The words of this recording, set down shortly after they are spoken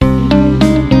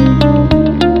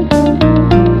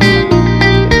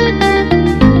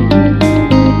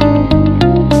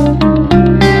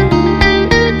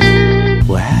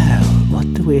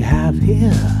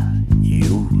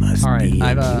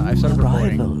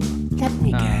Let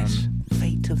me guess.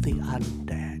 Fate of the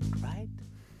undead, right?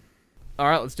 All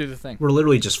right, let's do the thing. We're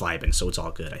literally just vibing, so it's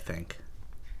all good, I think.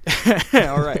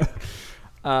 All right.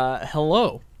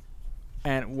 Hello,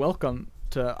 and welcome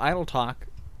to Idle Talk,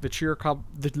 the chill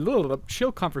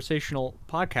conversational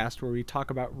podcast where we talk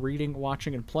about reading,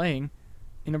 watching, and playing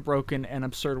in a broken and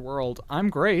absurd world. I'm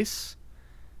Grace.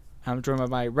 I'm joined by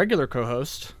my regular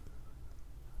co-host,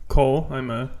 Cole.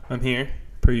 I'm here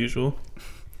per usual,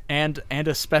 and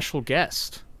a special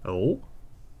guest. Oh?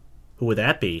 Who would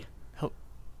that be?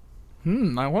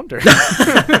 I wonder.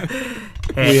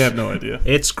 Hey, we have no idea.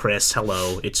 it's Chris.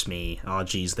 Hello, it's me. Oh,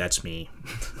 geez, that's me.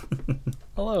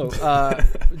 Hello.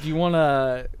 Do you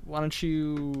why don't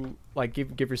you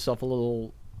give yourself a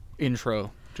little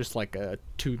intro, just like a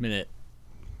 2-minute,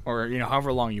 or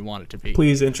however long you want it to be.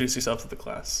 Please introduce yourself to the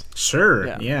class. Sure,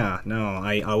 Yeah. yeah. No,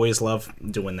 I always love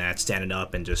doing that, standing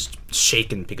up and just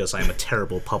shaking because I'm a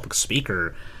terrible public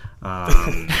speaker.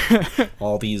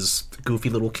 All these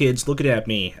goofy little kids looking at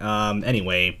me.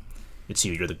 Anyway, it's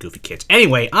you're the goofy kids.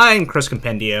 Anyway, I'm Chris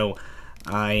Compendio.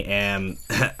 I am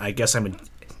a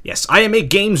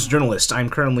games journalist. I'm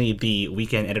currently the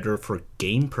weekend editor for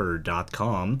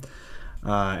GamePer.com,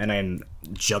 and I'm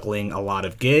juggling a lot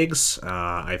of gigs.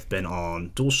 I've been on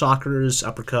DualShockers,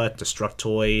 Uppercut,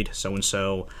 Destructoid,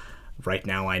 so-and-so. Right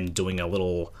now I'm doing a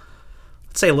little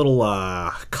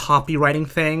copywriting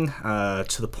thing,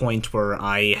 to the point where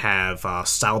I have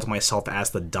styled myself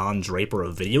as the Don Draper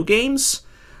of video games.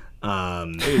 There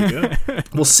you go.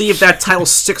 We'll see if that title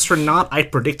sticks or not. I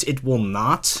predict it will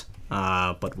not,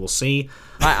 but we'll see.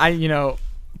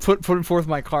 Putting forth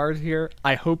my card here.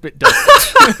 I hope it doesn't.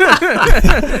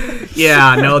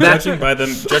 Yeah, no, that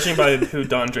judging by who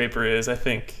Don Draper is, I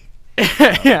think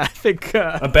Yeah, I think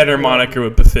a better moniker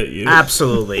would befit you.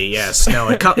 absolutely, yes. No,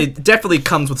 it definitely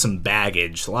comes with some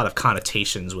baggage, a lot of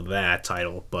connotations with that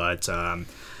title. But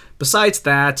besides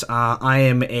that, I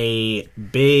am a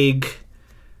big.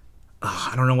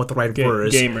 I don't know what the right word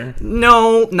is. Gamer.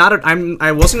 No,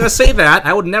 I wasn't gonna say that.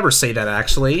 I would never say that,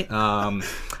 actually.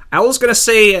 I was gonna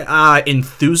say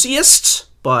enthusiast,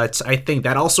 but I think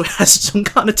that also has some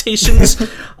connotations.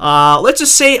 Let's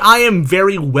just say I am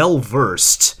very well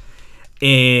versed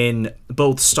in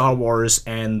both Star Wars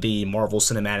and the Marvel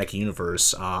Cinematic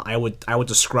Universe. I would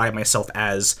describe myself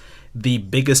as the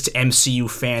biggest MCU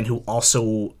fan who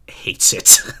also hates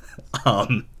it.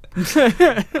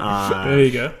 There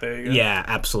you go. Yeah,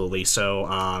 absolutely. So,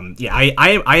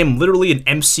 I am literally an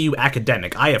MCU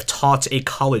academic. I have taught a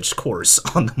college course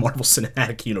on the Marvel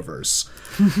Cinematic Universe.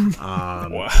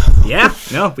 Wow. Yeah,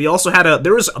 no, we also had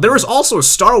there was also a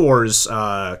Star Wars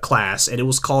class, and it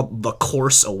was called The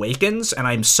Course Awakens, and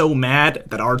I'm so mad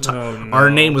that our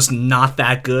name was not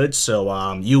that good,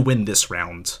 so you win this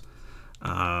round.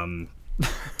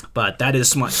 But that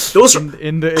is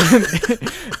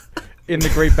in the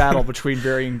great battle between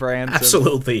varying brands.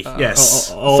 Absolutely,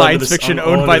 yes. All Science fiction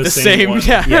owned by the same one.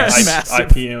 Yes.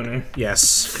 massive. IP owner.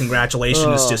 Yes,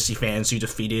 congratulations, Disney fans. You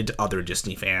defeated other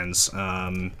Disney fans. Yeah.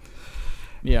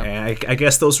 And I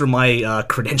guess those were my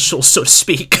credentials, so to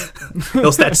speak.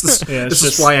 This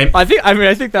is why I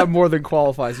think that more than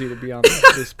qualifies you to be on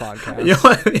this podcast. You know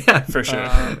what? Yeah, For sure.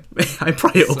 I'm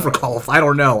probably overqualified. I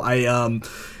don't know. I am.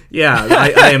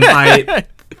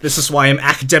 This is why I'm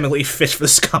academically fit for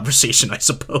this conversation, I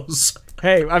suppose.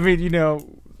 Hey, I mean,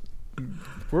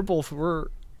 we're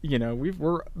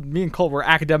me and Cole were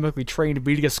academically trained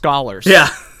media scholars. Yeah.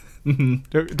 Don't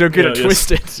get it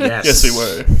twisted. Yes. Yes, we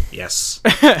were. Yes.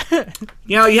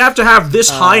 You have to have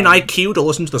this high in IQ to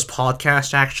listen to this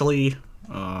podcast, actually.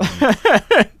 Yeah,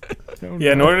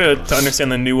 in order to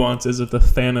understand the nuances of the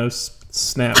Thanos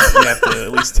snap, you have to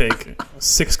at least take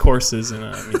 6 courses in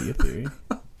media theory.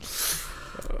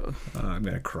 I'm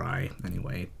gonna cry.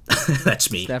 Anyway,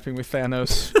 that's me. Snapping with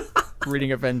Thanos,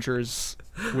 reading Avengers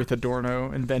with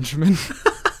Adorno and Benjamin.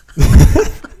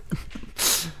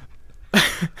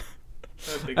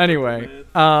 Anyway,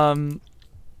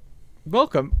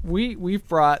 welcome. We've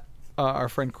brought our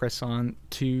friend Chris on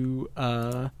to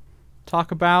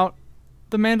talk about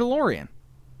The Mandalorian,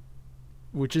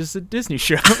 which is a Disney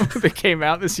show that came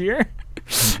out this year,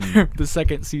 the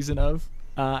second season of,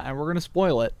 and we're gonna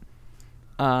spoil it.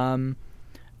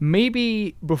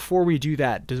 Maybe before we do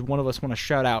that, does one of us want to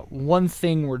shout out one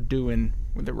thing we're doing,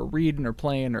 whether we're reading or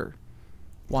playing or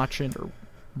watching or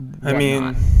whatnot? I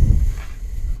mean,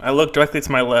 I look directly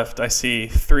to my left. I see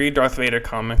 3 Darth Vader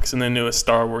comics and the newest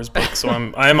Star Wars book. So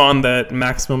I'm on that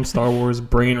maximum Star Wars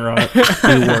brain rot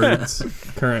rewards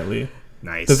currently.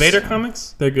 Nice. The Vader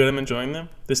comics, they're good. I'm enjoying them.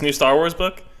 This new Star Wars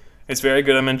book, it's very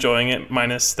good. I'm enjoying it,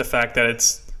 minus the fact that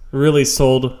it's really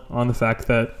sold on the fact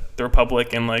that the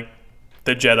Republic and like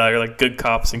the Jedi are like good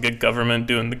cops and good government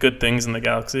doing the good things in the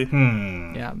galaxy.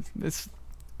 Yeah, it's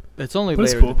only But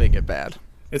it's later cool. that they get bad.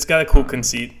 It's got a cool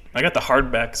conceit. I got the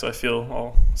hardback, so I feel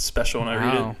all special when I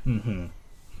read it. Mm-hmm.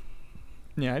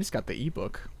 Yeah, I just got the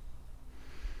ebook.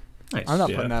 Nice. I'm not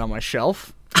Yeah. putting that on my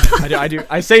shelf. I do.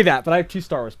 I say that, but I have 2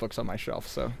 Star Wars books on my shelf.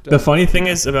 So The funny thing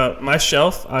is about my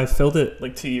shelf, I filled it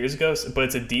like 2 years ago, but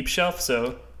it's a deep shelf,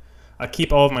 so I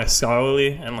keep all of my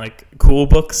scholarly and like cool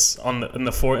books in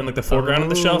the foreground of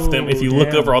the shelf. Then if you look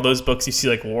damn. over all those books, you see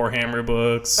like Warhammer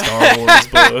books, Star Wars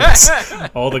books,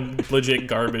 all the legit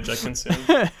garbage I consume.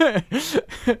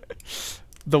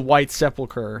 the White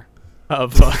Sepulcher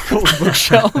of gold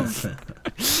bookshelves.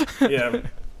 Yeah,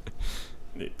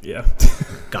 yeah.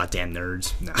 Goddamn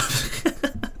nerds. No.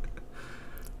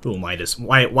 Who am I to?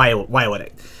 Why would I?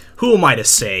 Who am I to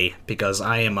say? Because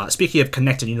I am. Speaking of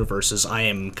connected universes, I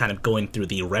am kind of going through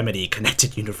the Remedy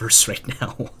connected universe right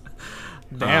now.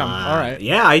 Damn. All right.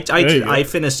 Yeah, There you go. I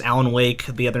finished Alan Wake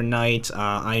the other night.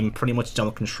 I'm pretty much done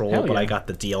with Control, Hell but I yeah. got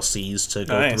the DLCs to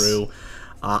go Nice. through.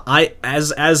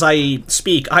 As I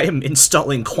speak, I am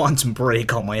installing Quantum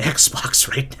Break on my Xbox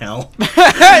right now.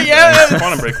 Yeah.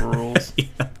 Quantum Break rules.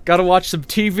 Gotta watch some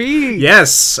TV.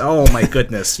 Yes. Oh my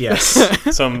goodness. Yes.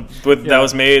 That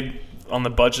was made on the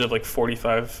budget of like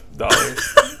 $45.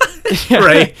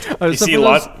 Right. You see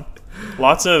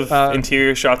lots of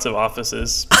interior shots of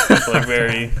offices, with, like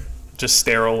very just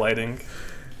sterile lighting, and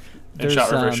There's,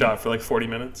 shot reverse shot for like 40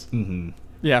 minutes.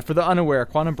 Yeah, for the unaware,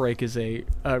 Quantum Break is a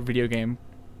video game,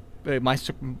 my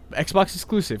Xbox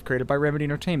exclusive, created by Remedy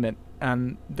Entertainment,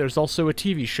 and there's also a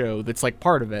TV show that's like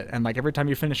part of it, and like every time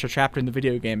you finish a chapter in the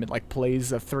video game, it like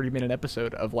plays a 30-minute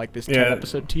episode of like this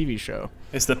 10-episode TV show.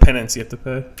 It's the penance you have to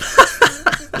pay.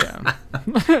 Yeah.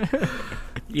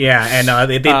 Yeah, and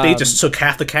they just took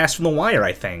half the cast from The Wire,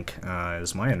 I think,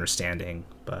 is my understanding.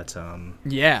 But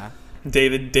Yeah.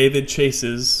 David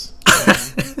Chase's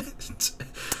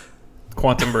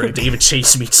Quantum Break. David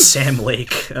Chase meets Sam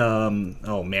Lake.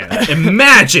 Oh man,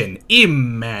 imagine.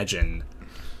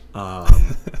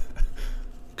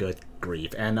 Good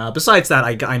grief! And besides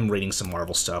that, I'm reading some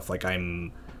Marvel stuff. Like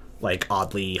I'm like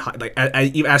oddly like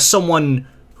as someone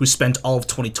who spent all of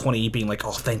 2020 being like,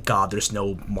 oh, thank God there's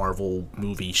no Marvel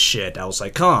movie shit. I was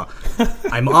like, huh,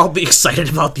 I'm oddly excited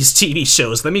about these TV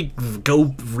shows. Let me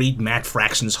go read Matt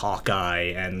Fraction's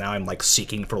Hawkeye, and now I'm like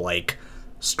seeking for like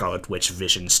Scarlet Witch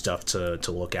Vision stuff to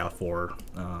look out for.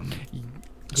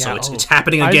 So it's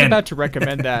happening I was again. about to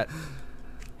recommend that.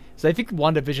 So I think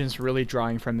WandaVision's really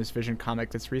drawing from this Vision comic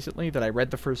that's recently that I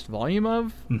read the first volume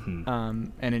of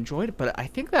and enjoyed it. But I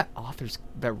think that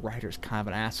writer's kind of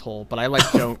an asshole. But I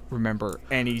don't remember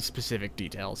any specific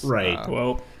details. Right.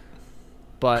 Well,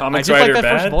 But comics I did writer like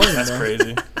that bad? first volume. That's though.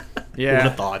 crazy. Who Yeah, would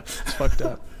have thought? it's fucked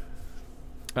up.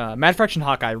 Mad Fraction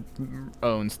Hawkeye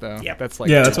owns though. Yep. That's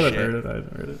like Yeah, that's good what I've shit. heard.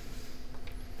 I've heard it.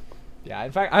 Yeah,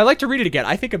 in fact, I like to read it again.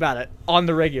 I think about it on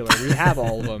the regular. We have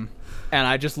all of them, and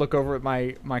I just look over at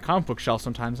my comic book shelf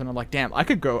sometimes, and I'm like, damn, I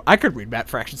could read Matt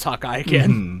Fraction's Hawkeye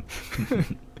again.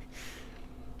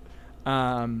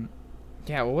 Yeah.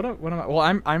 Well, what am I?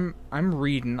 Well, I'm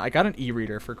reading. I got an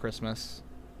e-reader for Christmas,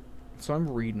 so I'm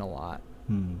reading a lot.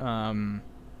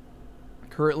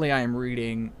 Currently, I am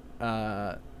reading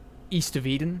East of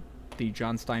Eden, the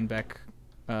John Steinbeck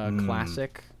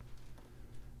classic.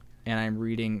 And I'm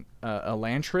reading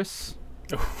Elantris,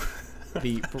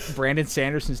 the Brandon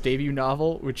Sanderson's debut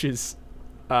novel, which is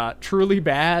truly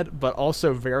bad, but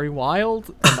also very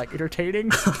wild and like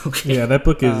entertaining. Yeah, that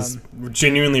book is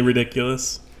genuinely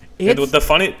ridiculous. It's- The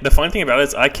funny thing about it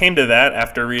is I came to that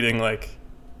after reading like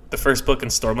the first book in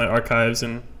Stormlight Archives,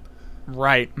 and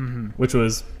Right. which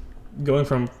was going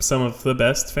from some of the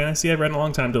best fantasy I've read in a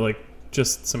long time to like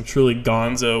just some truly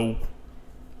gonzo.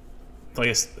 Like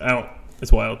it's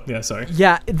wild. Yeah, sorry.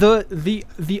 Yeah,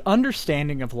 the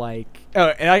understanding of like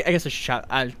and I guess I should shout.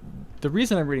 The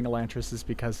reason I'm reading Elantris is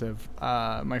because of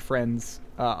my friends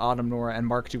Autumn, Nora, and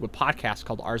Mark do a podcast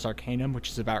called Ars Arcanum, which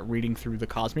is about reading through the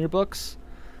Cosmere books,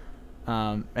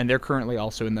 and they're currently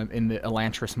also in the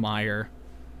Elantris mire,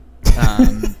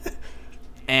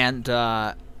 and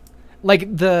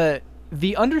like the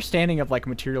understanding of like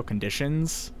material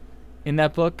conditions in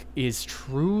that book is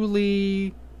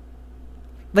truly.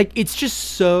 Like, it's just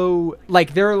so...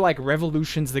 Like, there are, like,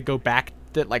 revolutions that go back...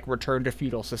 That, like, return to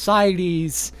feudal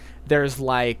societies. There's,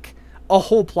 like, a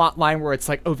whole plot line where it's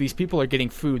like, oh, these people are getting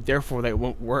food, therefore they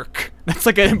won't work. That's,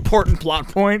 like, an important plot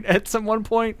point at some one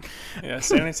point. Yeah,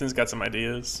 Sanderson's got some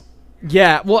ideas.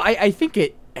 Yeah, well, I think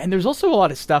it... And there's also a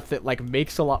lot of stuff that, like,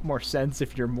 makes a lot more sense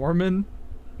if you're Mormon.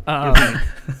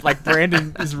 Like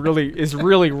Brandon is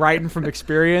really writing from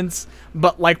experience,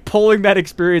 but like pulling that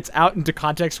experience out into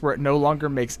context where it no longer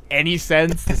makes any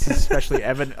sense. This is especially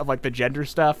evident of like the gender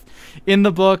stuff in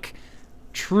the book.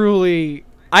 Truly,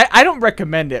 I don't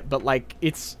recommend it, but like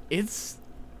it's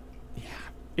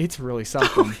really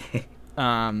something.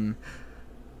 Okay.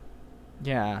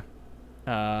 Yeah.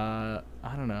 I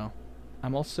don't know.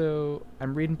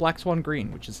 I'm reading Black Swan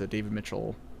Green, which is a David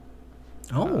Mitchell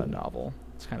novel.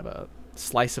 It's kind of a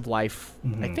slice of life,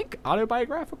 I think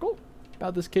autobiographical,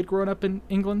 about this kid growing up in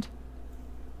England.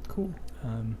 Cool.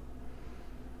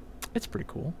 It's pretty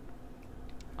cool.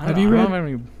 Have you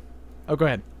read? Oh, go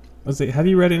ahead. Have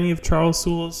you read any of Charles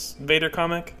Soule's Vader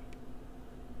comic?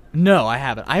 No, I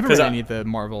haven't. I haven't read 'Cause any of the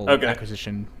Marvel Okay.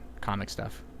 acquisition comic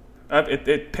stuff.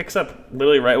 It picks up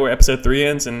literally right where episode 3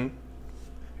 ends, and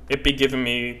it be giving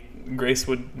me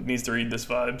Gracewood needs to read this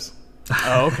vibes.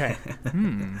 Oh, okay.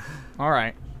 All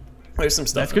right. There's some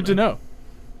stuff. That's good to know.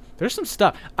 There's some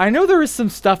stuff. I know there is some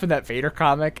stuff in that Vader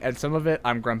comic, and some of it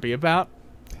I'm grumpy about.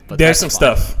 But There's some that's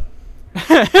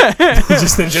fine. stuff.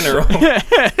 Just in general.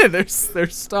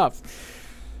 there's stuff.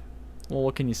 Well,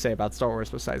 what can you say about Star Wars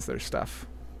besides their stuff?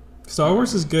 Star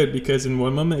Wars is good because in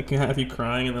one moment it can have you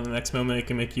crying, and then the next moment it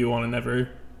can make you want to never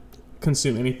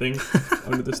consume anything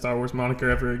under the Star Wars moniker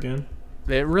ever again.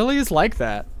 It really is like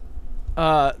that.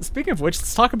 Speaking of which,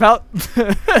 let's talk about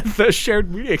the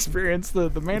shared media experience, the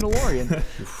Mandalorian,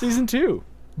 season 2,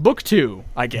 book 2,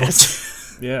 I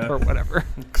guess, Yeah. or whatever.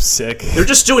 Sick. They're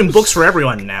just doing books for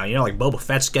everyone now. You know, like Boba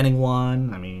Fett's getting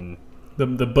one. I mean, The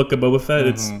book of Boba Fett.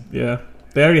 It's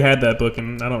They already had that book,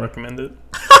 and I don't recommend it.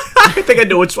 I think I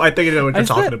know what you're I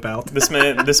talking said- about. This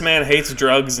man hates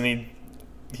drugs, and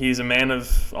he's a man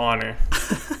of honor.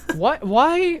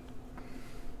 Why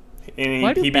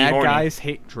And do he be bad horny. guys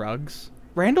hate drugs?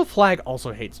 Randall Flagg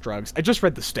also hates drugs. I just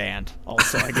read The Stand,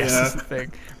 also, I guess is the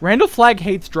thing. Randall Flagg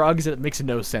hates drugs, and it makes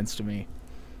no sense to me.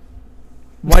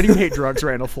 Why do you hate drugs,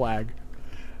 Randall Flagg?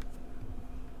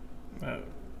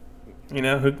 You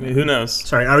know, who knows?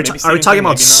 Sorry, are we Maybe talking Stephen about King, maybe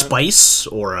not. spice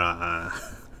or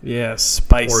Yeah,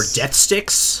 spice. death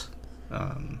sticks?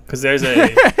 Because there's a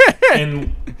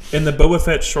in the Boba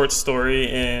Fett short story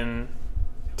in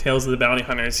Tales of the Bounty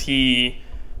Hunters, he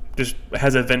just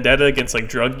has a vendetta against like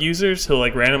drug users. He'll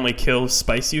like randomly kill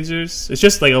spice users. It's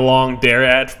just like a long dare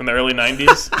ad from the early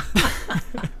 90s.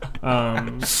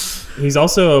 He's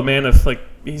also a man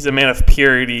of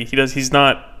purity. He's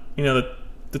not, you know,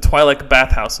 the Twilight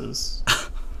bathhouses.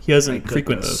 He doesn't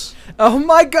frequent those. Oh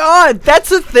my god,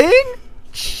 that's a thing?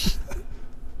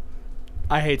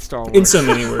 I hate Star Wars. In so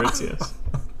many words, yes.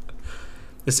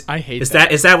 I hate Is that.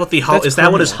 that what That's is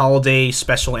that what his criminal. holiday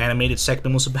special animated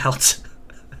segment was about?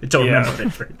 I don't Yeah. remember it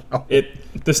very well.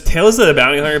 This Tales of the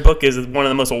Bounty Hunter book is one of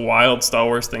the most wild Star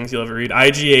Wars things you'll ever read.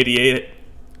 IG-88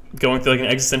 going through like an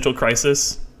existential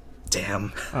crisis.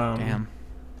 Damn. Damn.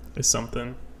 Is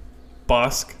something.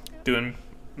 Bosk doing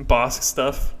Bosk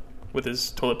stuff with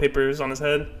his toilet papers on his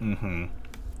head.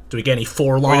 Do we get any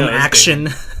forlorn Oh, yeah, that's action?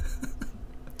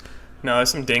 No, there's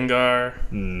some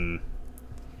Dengar.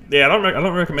 Yeah, I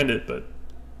don't recommend it, but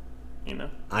you know.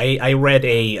 I read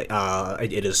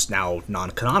it is now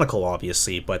non-canonical,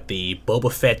 obviously, but the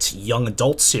Boba Fett young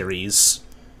adult series,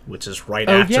 which is right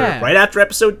after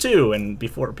episode 2 and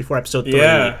before episode 3,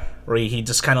 Yeah. where he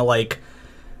just kind of like,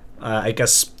 I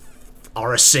guess,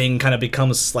 Aura Singh kind of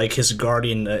becomes like his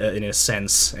guardian in a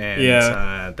sense, and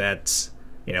that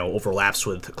overlaps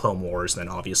with Clone Wars. And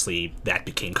then obviously that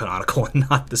became canonical and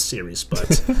not the series,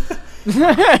 but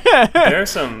There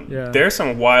are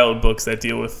some wild books that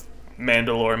deal with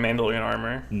Mandalorian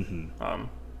armor,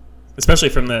 especially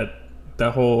from that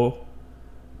whole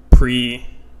pre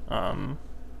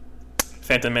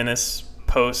Phantom Menace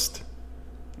post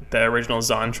the original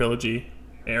Zahn trilogy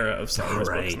era of Star Wars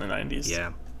books in the 90s.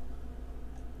 yeah.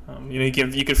 You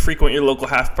could frequent your local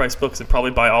half price books and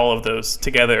probably buy all of those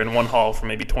together in one haul for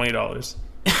maybe $20.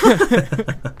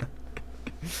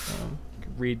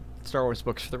 Read Star Wars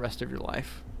books for the rest of your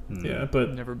life. Yeah,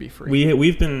 but Never be free.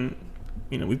 we've been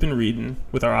reading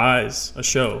with our eyes a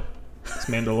show. It's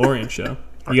Mandalorian show.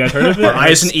 You guys heard of it? Our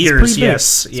eyes and It's ears, pretty big.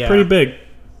 yes, It's yeah. pretty big.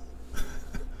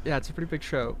 Yeah, it's a pretty big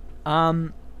show.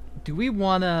 Do we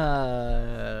want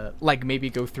to like maybe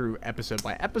go through episode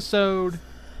by episode,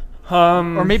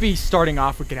 or maybe starting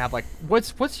off we could have like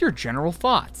what's your general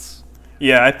thoughts?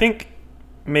 Yeah, I think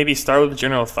maybe start with the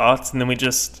general thoughts, and then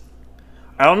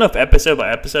I don't know if episode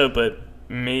by episode, but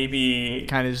maybe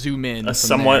Kind of zoom in. a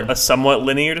from there. somewhat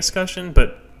linear discussion,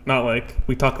 but not like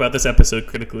we talk about this episode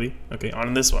critically. Okay,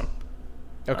 on this one.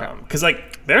 Okay. Because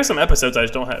like there are some episodes I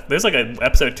just don't have. There's like an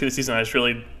episode 2 of the season I just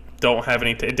really don't have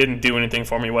any. It didn't do anything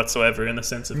for me whatsoever in the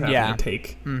sense of having Yeah. a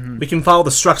take. We can follow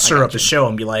the structure of the show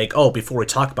and be like, oh, before we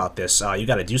talk about this, you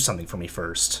got to do something for me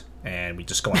first, and we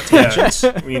just go on tangents.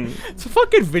 I mean, It's a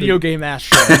fucking video game ass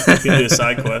show. you can do a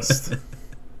side quest.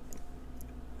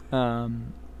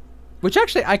 Which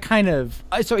actually I kind of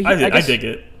I I guess dig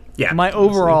it. Yeah, my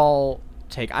overall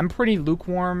take. I'm pretty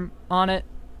lukewarm on it.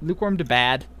 Lukewarm to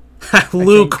bad.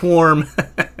 lukewarm.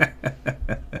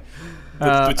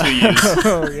 With 2 U's.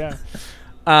 Oh yeah.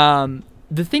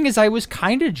 The thing is, I was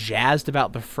kind of jazzed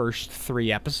about the first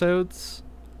 3 episodes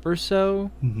or so.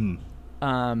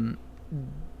 Mm-hmm.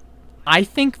 I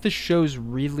think the show's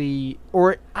really,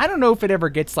 or I don't know if it ever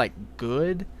gets like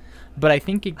good, but I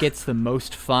think it gets the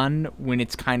most fun when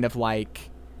it's kind of like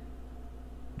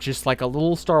just like a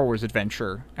little Star Wars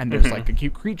adventure, and there's like a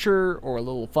cute creature or a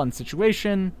little fun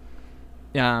situation.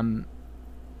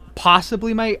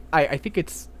 Possibly I think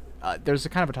it's there's a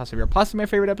kind of a toss up here. Possibly my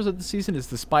favorite episode of the season is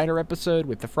the spider episode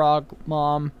with the frog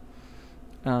mom.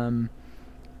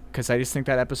 Because I just think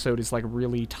that episode is like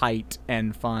really tight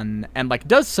and fun, and like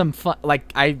does some fun.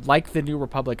 Like I like the New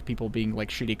Republic people being like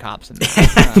shitty cops and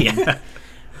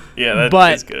Yeah, that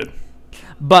But- is good.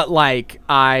 but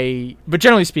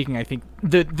generally speaking, I think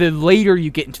the later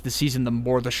you get into the season, the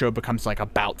more the show becomes like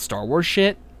about Star Wars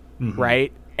shit,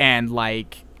 right? And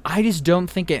like I just don't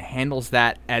think it handles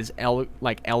that as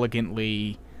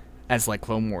elegantly as like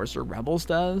Clone Wars or Rebels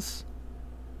does.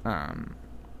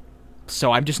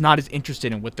 So I'm just not as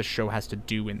interested in what the show has to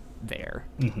do in there,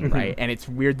 right? And it's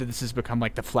weird that this has become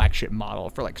like the flagship model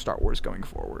for like Star Wars going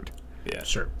forward. Yeah,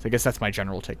 Sure. So I guess that's my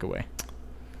general takeaway.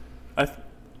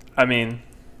 I mean,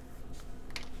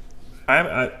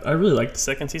 I really like the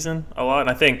second season a lot. And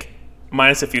I think,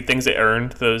 minus a few things, it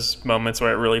earned those moments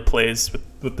where it really plays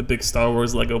with the big Star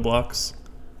Wars Lego blocks.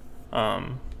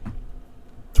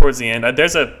 Towards the end,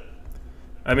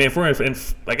 I mean, if we're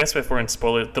I guess if we're in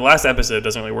spoilers, the last episode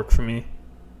doesn't really work for me.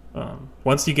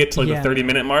 Once you get to like Yeah. the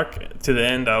 30-minute mark to the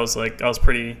end, I was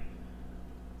pretty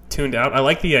tuned out. I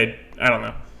like I don't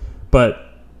know,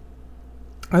 but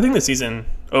I think the season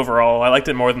overall, I liked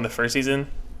it more than the first season.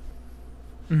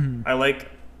 I like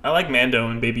Mando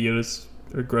and Baby Yoda's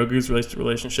or Grogu's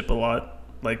relationship a lot.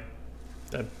 Like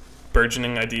that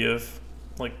burgeoning idea of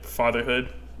like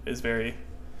fatherhood is very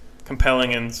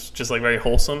compelling and just like very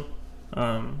wholesome.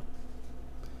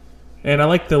 And I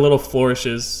like the little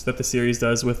flourishes that the series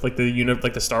does with like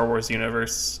the Star Wars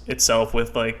universe itself,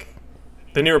 with like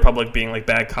the New Republic being like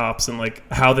bad cops and like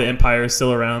how the Empire is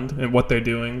still around and what they're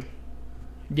doing.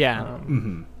 Yeah.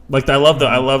 Like I love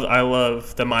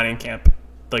the mining camp,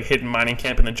 like hidden mining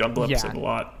camp in the jungle Yeah. episode a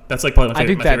lot. That's like probably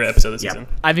my favorite episode of the season.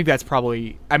 I think that's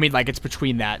probably. I mean, like it's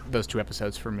between those 2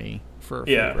 episodes for me for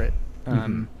Yeah. favorite.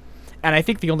 And I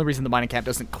think the only reason the mining camp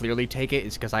doesn't clearly take it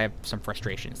is because I have some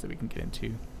frustrations that we can get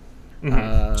into.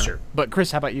 Sure. But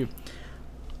Chris, how about you?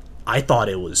 I thought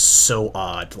it was so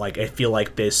odd. Like, I feel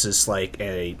like this is like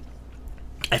I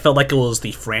felt like it was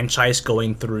the franchise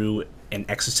going through an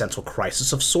existential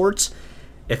crisis of sorts.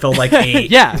 It felt like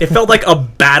Yeah. It felt like a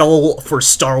battle for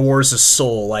Star Wars'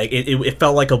 soul. Like it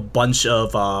felt like a bunch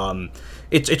of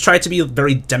It tried to be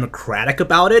very democratic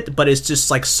about it, but it's just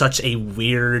like such a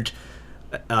weird.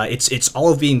 It's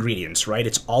all of the ingredients, right?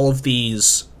 It's all of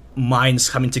these minds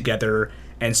coming together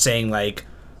and saying like,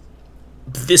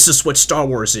 this is what Star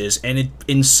Wars is, and it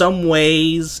in some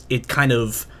ways it kind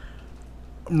of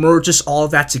merges all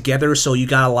of that together. So you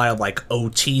got a lot of like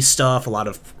OT stuff, a lot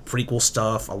of prequel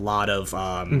stuff, a lot of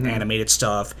animated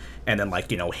stuff, and then like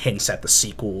hints at the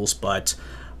sequels, but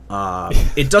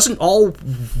it doesn't all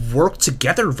work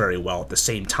together very well at the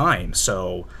same time.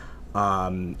 So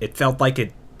it felt like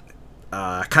it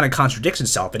kind of contradicts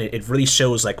itself, and it really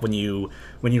shows like when you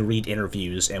read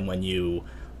interviews and when you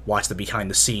watch the behind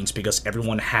the scenes, because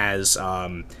everyone has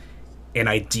an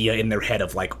idea in their head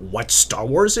of like what Star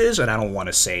Wars is, and I don't want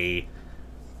to say,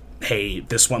 hey,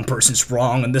 this one person's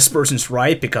wrong and this person's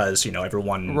right, because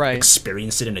everyone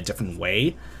experienced it in a different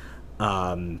way.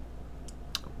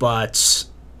 But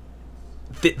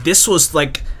this was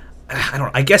like, I don't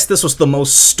know, I guess this was the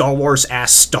most Star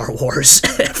Wars-ass Star Wars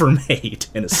ever made,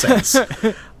 in a sense.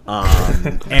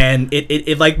 And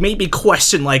it like made me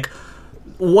question, like,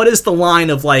 what is the line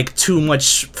of, like, too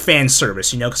much fan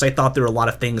service, because I thought there were a lot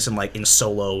of things in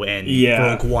Solo and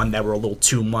Rogue One that were a little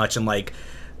too much, and, like,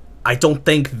 I don't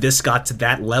think this got to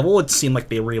that level. It seemed like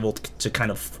they were able to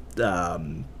kind of,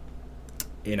 to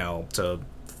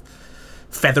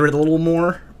feather it a little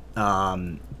more.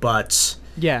 But...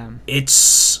 yeah,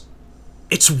 it's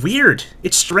weird.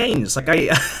 It's strange. Like I'm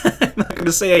not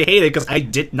gonna say I hate it, because I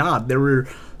did not. There were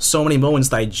so many moments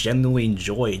that I genuinely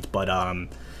enjoyed, but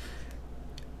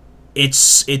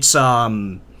it's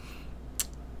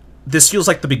this feels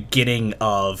like the beginning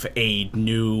of a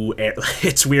new.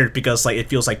 It's weird because like it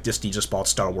feels like Disney just bought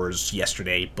Star Wars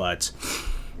yesterday, but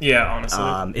Yeah,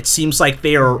 honestly. it seems like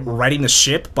they are riding the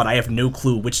ship, but I have no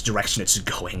clue which direction it's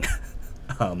going.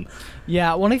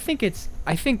 Yeah, well, I think it's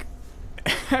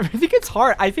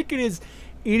hard. I think it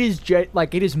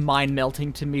is mind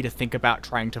melting to me to think about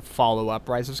trying to follow up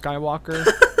Rise of Skywalker,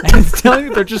 and it's telling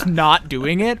you they're just not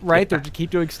doing it, right? They're just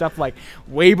keep doing stuff like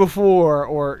way before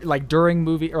or like during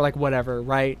movie or like whatever,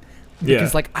 right?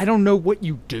 Because like I don't know what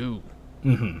you do. I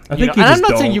think You know, you and I'm just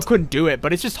not saying don't. you couldn't do it,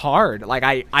 but it's just hard. Like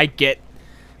I get.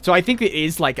 So I think it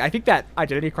is like I think that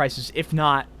Identity Crisis, if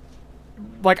not,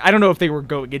 like I don't know if they were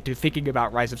going into thinking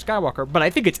about Rise of Skywalker, but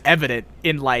I think it's evident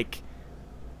in like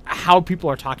how people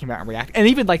are talking about and react, and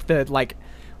even like the like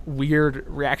weird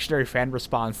reactionary fan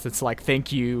response that's like,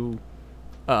 "Thank you,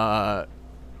 John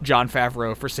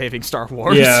Favreau, for saving Star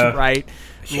Wars." Yeah. Right?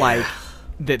 Like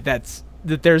that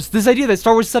there's this idea that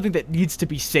Star Wars is something that needs to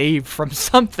be saved from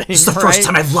something. This is the first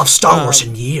time I've loved Star Wars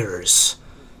in years.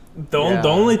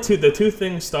 The two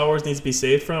things Star Wars needs to be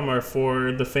saved from are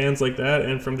for the fans like that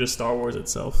and from just Star Wars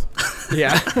itself.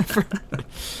 Yeah.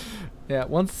 Yeah.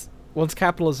 Once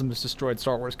capitalism is destroyed,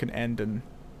 Star Wars can end, and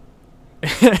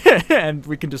and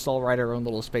we can just all write our own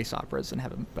little space operas and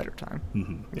have a better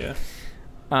time. Yeah.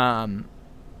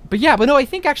 But no, I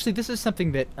think actually this is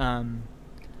something that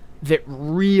that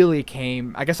really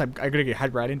came. I guess I'm gonna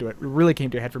head right into it. It really came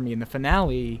to a head for me in the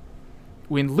finale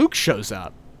when Luke shows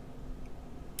up.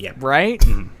 Yeah. Right?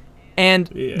 And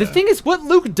the thing is, what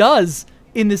Luke does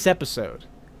in this episode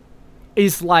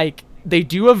is like they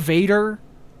do a Vader,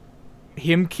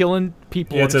 him killing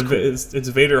people. Yeah, it's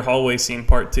Vader hallway scene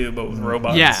part 2, but with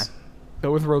robots. Yeah,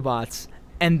 but with robots.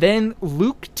 And then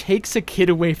Luke takes a kid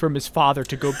away from his father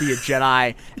to go be a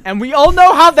Jedi, and we all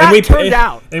know how that turned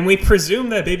out. And we presume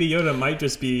that Baby Yoda might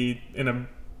just be in a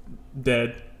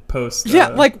dead post. Yeah,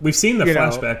 like, we've seen the you know.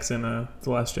 flashbacks in The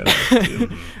Last Jedi.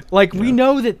 Too. Like, we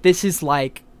know that this is,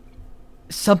 like,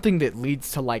 something that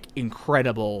leads to, like,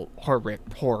 incredible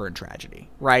horror and tragedy,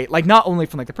 right? Like, not only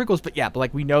from, like, the prequels, but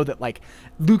like, we know that, like,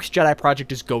 Luke's Jedi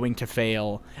project is going to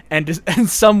fail, and just, in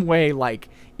some way, like,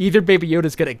 either Baby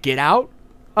Yoda's gonna get out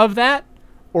of that,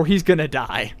 or he's gonna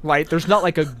die, right? There's not,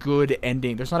 like, a good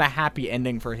ending. There's not a happy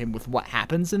ending for him with what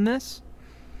happens in this.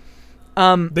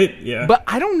 But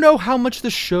I don't know how much the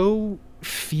show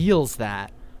feels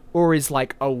that, or is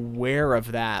like aware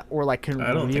of that, or like can I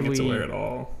don't really think it's aware at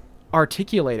all.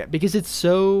 articulate it, because it's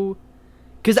so.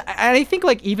 Because I think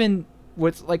like even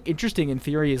what's like interesting in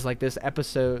theory is like this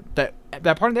episode that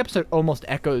part of the episode almost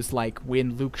echoes like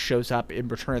when Luke shows up in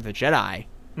Return of the Jedi.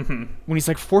 When he's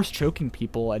like force choking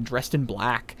people and dressed in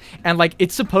black, and like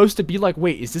it's supposed to be like,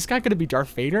 wait, is this guy gonna be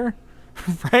Darth Vader?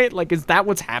 Right? Like, is that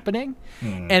what's happening?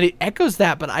 And it echoes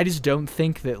that, but I just don't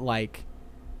think that, like,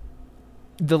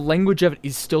 the language of it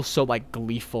is still so, like,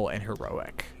 gleeful and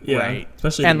heroic. Yeah, right?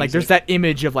 especially and, the like, there's music. that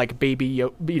image of, like, baby,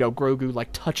 Grogu, like,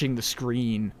 touching the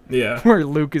screen. Yeah. Where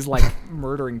Luke is, like,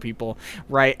 murdering people.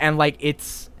 Right? And, like,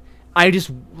 it's. I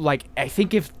just, like, I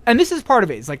think and this is part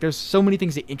of it, it's like there's so many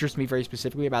things that interest me very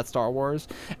specifically about Star Wars,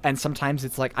 and sometimes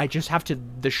it's like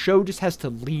the show just has to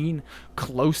lean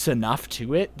close enough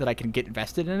to it that I can get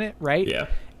invested in it, right? Yeah.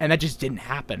 And that just didn't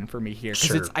happen for me here, because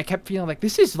Sure. I kept feeling like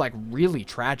this is, like, really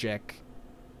tragic,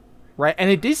 right? And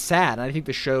it is sad, and I think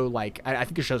the show, like, I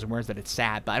think the show's awareness that it's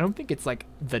sad, but I don't think it's, like,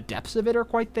 the depths of it are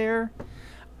quite there.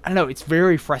 I don't know, it's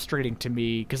very frustrating to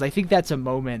me, because I think that's a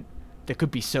moment that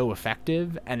could be so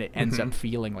effective, and it ends up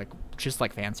feeling like just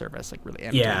like fan service, like really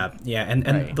empty. Yeah, and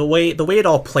Right. the way it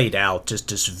all played out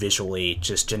just visually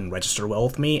just didn't register well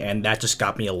with me, and that just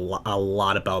got me a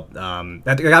lot about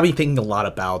that got me thinking a lot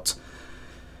about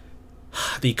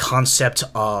the concept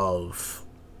of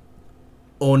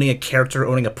owning a character,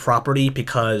 owning a property,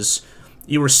 because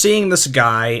you were seeing this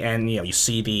guy, and you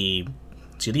see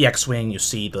the X-wing, you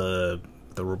see the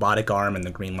robotic arm and the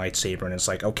green lightsaber, and it's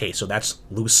like, okay, so that's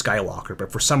Luke Skywalker,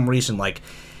 but for some reason, like,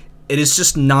 it is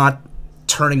just not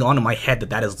turning on in my head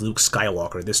that is Luke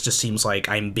Skywalker. This just seems like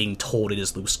I'm being told it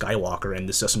is Luke Skywalker, and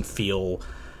this doesn't feel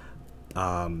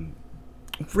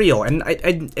real. And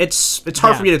it's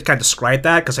hard for me to kind of describe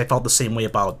that, because I felt the same way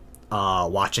about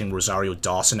watching Rosario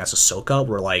Dawson as Ahsoka,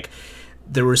 where, like,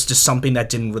 there was just something that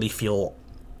didn't really feel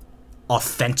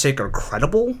authentic or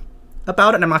credible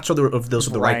about it, and I'm not sure if those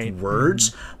are the right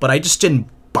words, but I just didn't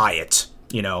buy it,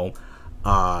 and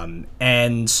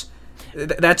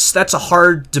that's a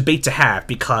hard debate to have,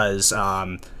 because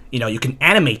you can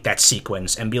animate that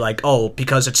sequence and be like, oh,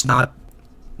 because it's not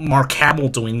Mark Hamill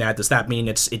doing that, does that mean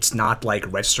it's not,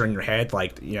 like, registering in your head?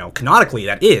 Like, canonically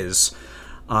that is,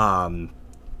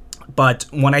 But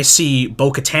when I see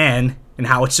Bo-Katan and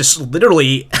how it's just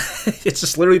literally,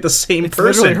 the same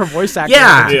person. Literally her voice actor.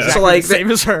 Yeah, is exactly so like the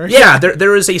same as her. Yeah,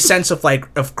 there is a sense of like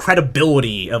of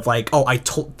credibility of like, oh,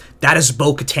 that is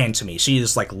Bo-Katan to me. She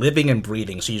is like living and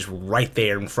breathing. She's right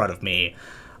there in front of me.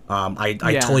 I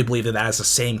totally believe that is the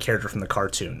same character from the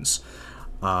cartoons.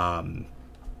 And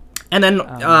then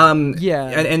and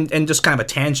just kind of a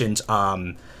tangent.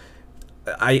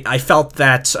 I felt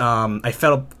that I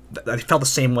felt the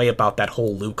same way about that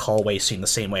whole Luke hallway scene, the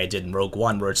same way I did in Rogue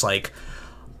One, where it's like,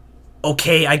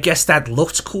 okay, I guess that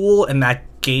looked cool, and that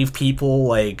gave people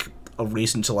like a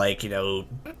reason to like,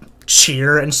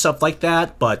 cheer and stuff like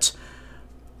that, but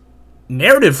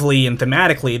narratively and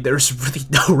thematically, there's really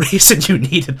no reason you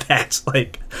needed that.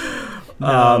 Like,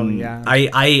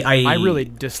 I really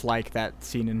dislike that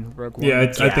scene in Rogue One. Yeah,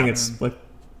 I think it's like,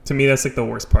 to me, that's like the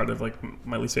worst part of like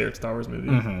my least favorite Star Wars movie.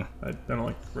 I don't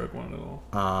like Rogue One at all.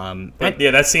 But yeah,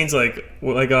 that scene's like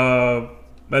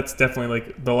that's definitely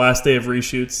like the last day of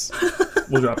reshoots.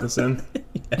 We'll drop this in.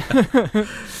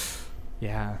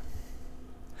 Yeah.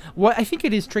 Well, I think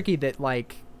it is tricky that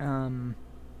like, I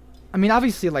mean,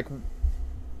 obviously, like,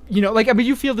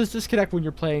 you feel this disconnect when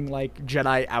you're playing like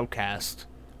Jedi Outcast,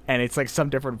 and it's like some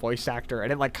different voice actor,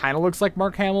 and it like kind of looks like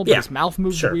Mark Hamill, but his mouth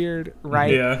moves weird,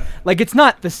 right? Yeah. Like it's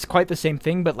not quite the same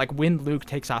thing, but like when Luke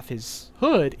takes off his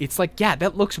hood, it's like, yeah,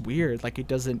 that looks weird. Like it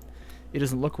doesn't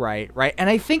look right? And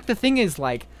I think the thing is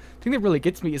like, the thing that really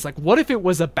gets me is like, what if it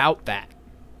was about that?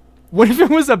 What if it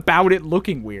was about it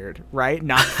looking weird, right?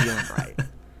 Not feeling right.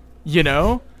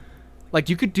 Like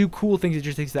you could do cool things that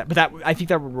just takes that, but I think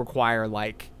that would require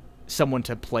like someone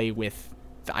to play with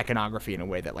the iconography in a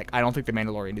way that like I don't think the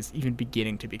Mandalorian is even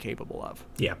beginning to be capable of.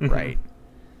 Yeah. Right.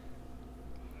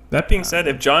 That being said,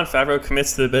 if Jon Favreau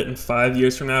commits to the bit in 5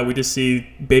 years from now, we just see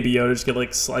Baby Yoda just get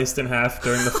like sliced in half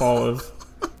during the fall of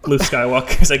Luke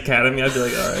Skywalker's Academy, I'd be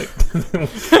like, all right.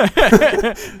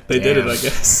 They did it, I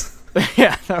guess.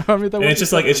 Yeah. I mean, and it's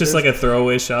just like a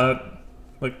throwaway shot.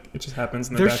 Like, it just happens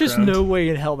in the There's background. just no way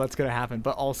in hell that's going to happen,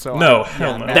 but also... No,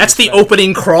 hell no. That's the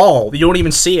opening crawl. You don't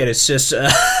even see it. It's just...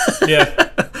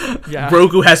 Yeah.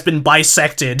 Grogu has been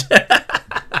bisected.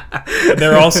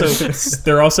 They're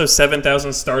also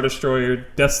 7,000 Star Destroyer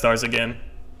Death Stars again.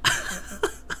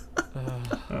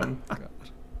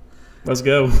 Let's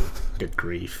go. Good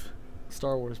grief.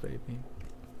 Star Wars, baby.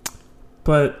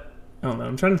 But I don't know.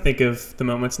 I'm trying to think of the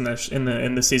moments in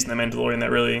the season of Mandalorian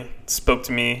that really spoke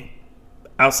to me.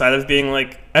 Outside of being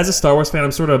like, as a Star Wars fan,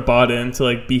 I'm sort of bought in to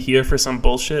like be here for some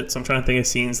bullshit. So I'm trying to think of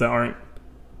scenes that aren't.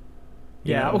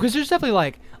 Yeah, because there's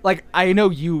definitely like I know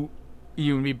you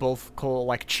and me both, Cole,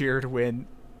 like cheered when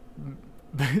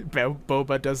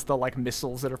Boba does the like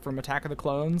missiles that are from Attack of the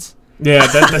Clones. Yeah,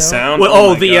 the sound.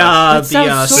 Well, the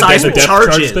seismic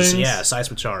charges. Things? Yeah,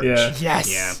 seismic charge. Yeah.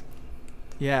 Yes.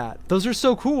 Yeah, those are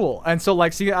so cool. And so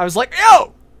like, see, I was like,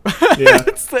 yo. Yeah.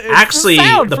 Actually,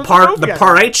 the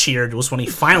part I cheered was when he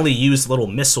finally used little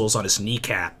missiles on his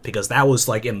kneecap, because that was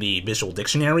like in the visual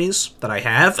dictionaries that I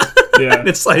have. Yeah.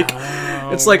 It's like,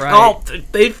 right.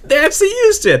 they actually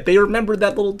used it. They remembered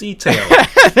that little detail.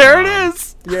 There it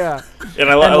is. Yeah. And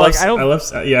I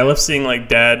love seeing like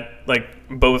Dad, like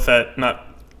Boba Fett.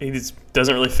 He just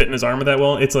doesn't really fit in his armor that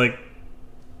well. It's like,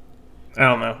 I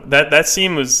don't know. That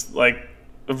scene was like.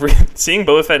 Seeing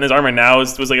Boba Fett in his armor now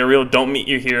was like a real "don't meet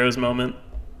your heroes" moment.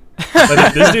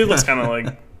 Like, this dude looks kind of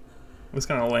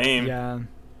lame. Yeah,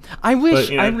 I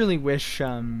really wish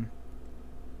Timora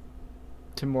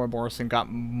Morrison got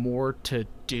more to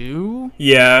do.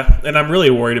 Yeah, and I'm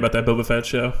really worried about that Boba Fett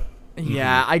show.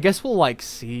 Yeah, I guess we'll like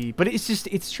see, but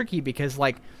it's tricky because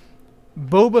like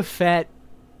Boba Fett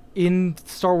in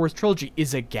Star Wars trilogy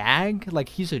is a gag, like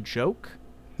he's a joke.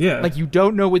 Yeah. Like, you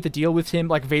don't know what the deal with him.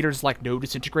 Like, Vader's like, no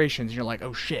disintegrations. And you're like,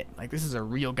 oh, shit. Like, this is a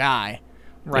real guy.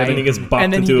 Right? And then he gets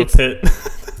bopped into a pit.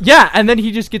 Yeah, and then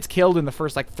he just gets killed in the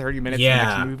first, like, 30 minutes of the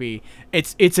next movie.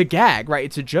 It's a gag, right?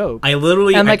 It's a joke.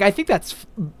 I think that's...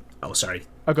 Oh, sorry.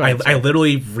 Oh, go ahead. I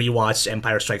literally rewatched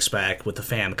Empire Strikes Back with the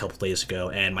fam a couple days ago,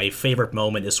 and my favorite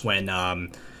moment is when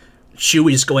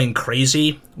Chewie's going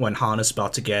crazy when Han is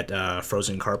about to get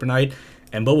frozen carbonite.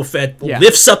 And Boba Fett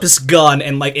lifts up his gun,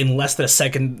 and like in less than a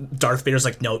second, Darth Vader's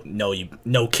like,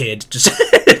 "No, kid,"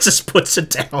 just puts it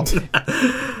down.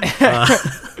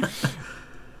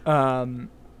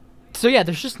 So yeah,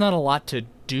 there's just not a lot to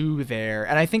do there,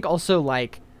 and I think also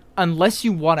like, unless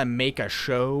you want to make a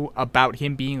show about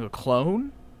him being a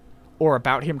clone, or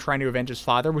about him trying to avenge his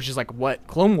father, which is like what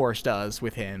Clone Wars does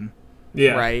with him,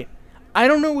 right? I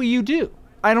don't know what you do.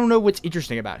 I don't know what's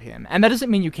interesting about him, and that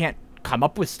doesn't mean you can't come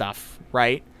up with stuff,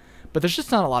 right? but there's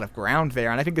just not a lot of ground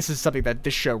there. And I think this is something that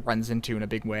this show runs into in a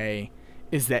big way,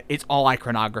 is that it's all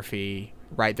iconography,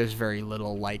 right? There's very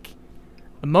little like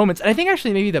moments. And I think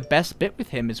actually maybe the best bit with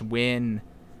him is when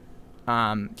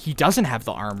he doesn't have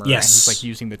the armor, and he's like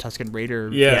using the Tusken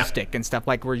Raider stick and stuff,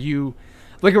 like where you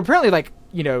like apparently like,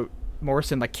 you know,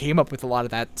 Morrison like came up with a lot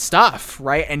of that stuff,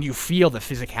 right? And you feel the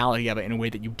physicality of it in a way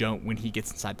that you don't when he gets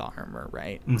inside the armor,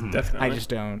 right? Definitely. I just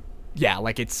don't. Yeah,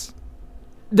 like it's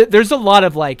there's a lot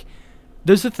of like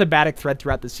there's a thematic thread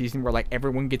throughout the season where like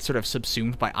everyone gets sort of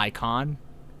subsumed by Icon,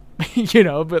 you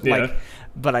know, but like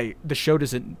the show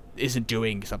isn't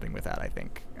doing something with that, I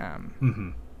think.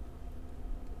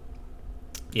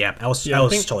 Yeah, I was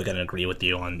totally gonna agree with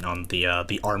you on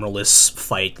the armorless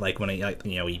fight. Like when he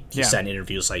said in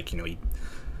interviews, like, you know, he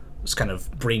was kind of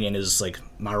bringing in his like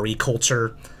Maori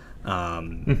culture,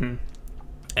 and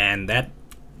that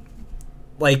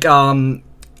like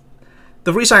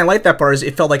the reason I liked that part is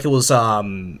it felt like it was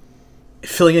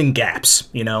filling in gaps,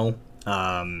 you know,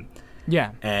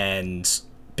 and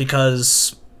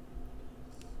because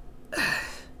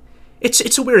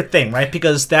it's a weird thing, right?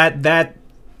 Because that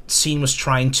scene was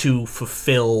trying to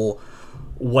fulfill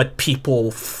what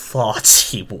people thought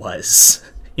he was,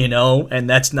 you know, and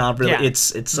that's not really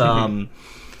it's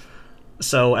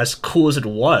so as cool as it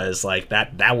was, like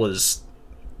that was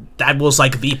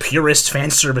like the purest fan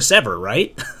service ever,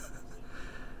 right?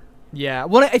 Yeah,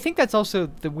 well, I think that's also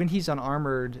when he's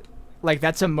unarmored, like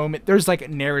that's a moment, there's like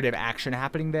narrative action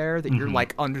happening there that you're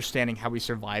like understanding how he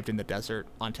survived in the desert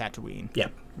on Tatooine. Yeah.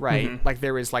 Right? Like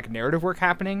there is like narrative work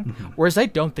happening, whereas I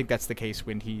don't think that's the case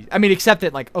when except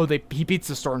that like, he beats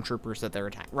the stormtroopers that they're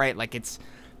attacking, right? Like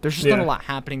there's just not a lot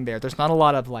happening there. There's not a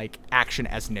lot of like action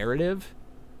as narrative.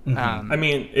 I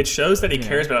mean, it shows that he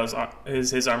cares about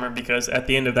his armor, because at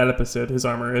the end of that episode, his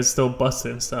armor is still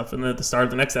busted and stuff, and then at the start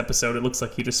of the next episode, it looks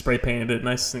like he just spray painted it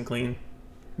nice and clean.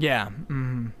 Yeah.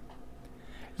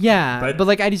 Yeah, but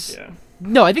like I just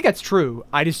no, I think that's true.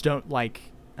 I just don't like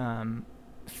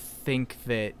think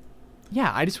that.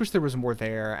 Yeah, I just wish there was more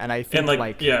there, and I think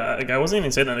I wasn't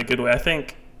even saying that in a good way. I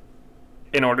think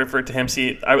in order for it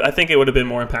to I think it would have been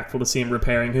more impactful to see him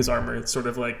repairing his armor. It's sort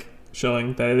of like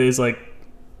showing that it is like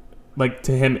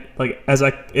to him, like it's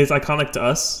iconic to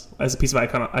us as a piece of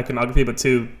iconography, but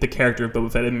to the character of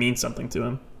Boba Fett, it means something to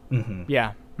him.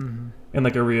 Yeah, in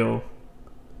like a real,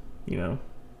 you know,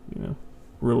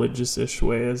 religious-ish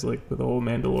way, as like with the whole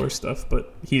Mandalore stuff.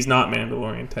 But he's not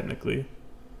Mandalorian technically.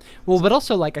 Well, but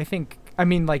also like I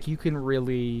mean, like you can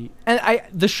really, and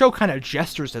the show kind of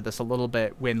gestures at this a little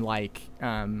bit when like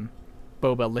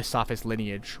Boba lists off his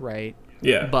lineage, right?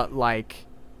 Yeah. But like,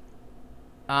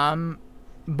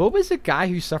 Boba's a guy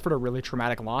who suffered a really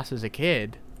traumatic loss as a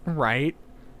kid, right?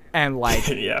 And like,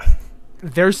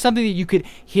 there's something that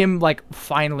him like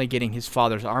finally getting his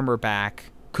father's armor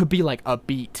back could be like a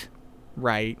beat,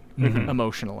 right?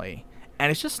 Emotionally,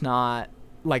 and it's just not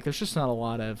like there's just not a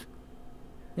lot of.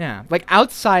 Yeah, like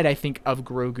outside, I think, of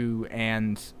Grogu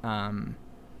and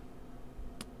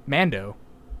Mando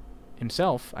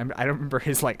himself. I don't remember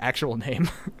his like actual name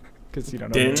because you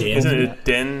don't know. Din, isn't it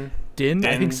Din? Din,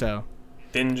 I think so.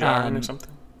 Din Djarin or something.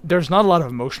 There's not a lot of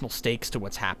emotional stakes to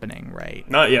what's happening, right?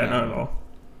 Not at all.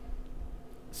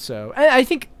 So I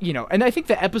think and I think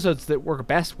the episodes that work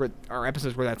best are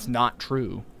episodes where that's not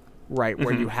true, right?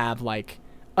 Where you have like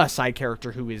a side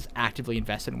character who is actively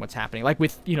invested in what's happening, like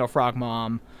with Frog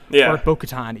Mom, or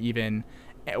Bo-Katan even,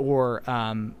 or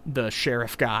the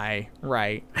sheriff guy,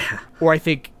 right? Or I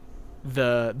think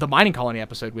the mining colony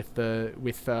episode with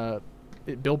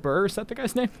Bill Burr, is that the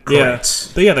guy's name? Yeah,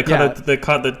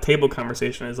 the table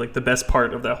conversation is like the best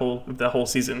part of that whole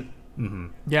season.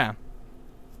 Yeah.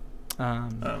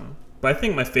 But I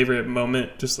think my favorite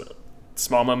moment, just a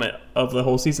small moment of the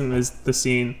whole season, is the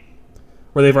scene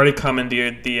where they've already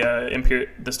commandeered the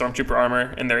stormtrooper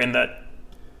armor, and they're in that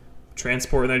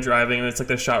transport, and they're driving, and it's like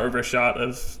the shot reverse shot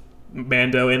of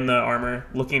Mando in the armor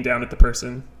looking down at the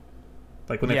person,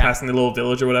 like when they pass in the little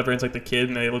village or whatever. It's like the kid,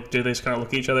 and they just kind of look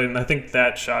at each other, and I think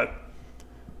that shot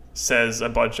says a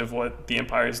bunch of what the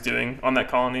Empire is doing on that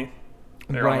colony.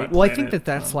 Right. Well, I think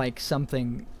that's like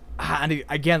something. And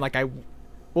again, like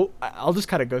I'll just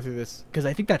kind of go through this because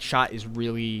I think that shot is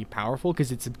really powerful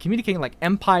because it's communicating like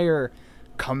Empire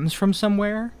comes from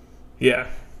somewhere. Yeah.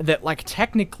 That like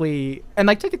technically, I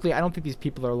don't think these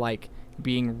people are like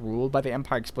being ruled by the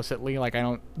Empire explicitly. Like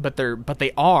but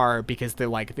they are, because they're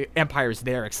like the Empire's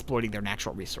there exploiting their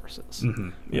natural resources,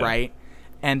 right?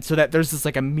 And so that there's this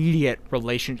like immediate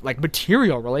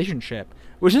material relationship,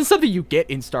 which is something you get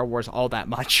in Star Wars all that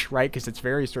much, right? Because it's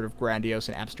very sort of grandiose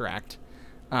and abstract.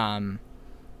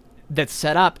 That's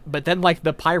set up, but then like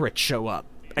the pirates show up,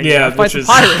 and Yeah, fight which the is-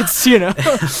 pirates, you know.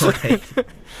 Right.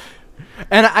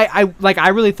 And I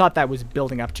really thought that was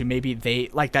building up to maybe they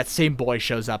like that same boy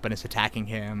shows up and is attacking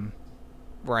him,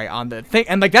 right on the thing,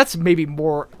 and like that's maybe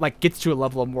more like gets to a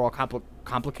level of moral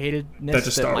complicatedness That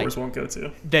just Star like, Wars won't go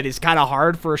to. that is kind of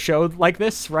hard for a show like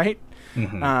this, right?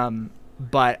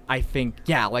 But I think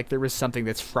like there was something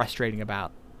that's frustrating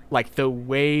about like the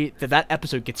way that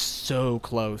episode gets so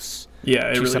close Yeah,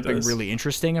 it to really something does. really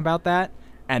interesting about that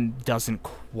and doesn't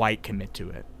quite commit to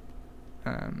it.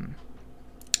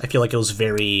 I feel like it was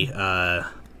very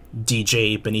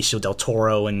DJ Benicio del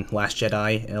Toro in Last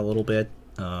Jedi a little bit.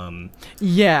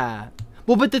 Yeah.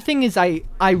 Well, but the thing is, I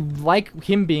like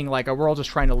him being like, oh, we're all just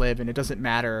trying to live and it doesn't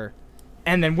matter.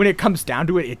 And then when it comes down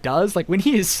to it, it does. Like when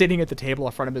he is sitting at the table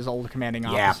in front of his old commanding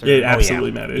officer, It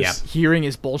absolutely matters. Yeah. hearing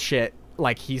his bullshit,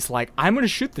 like he's like, I'm going to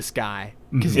shoot this guy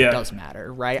because Yeah. it does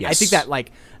matter, right? I Yes. think that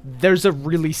like there's a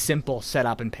really simple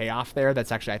setup and payoff there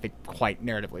that's actually, I think, quite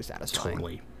narratively satisfying.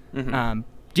 Totally. Do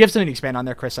you have something to expand on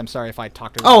there, Chris? I'm sorry if I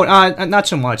talked to Not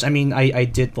so much. I mean, I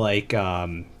did like,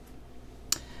 I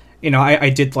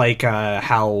did like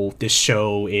how this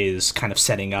show is kind of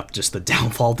setting up just the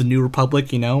downfall of the New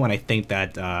Republic, and I think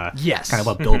that Yes. kind of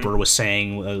what Bill Burr was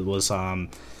saying was the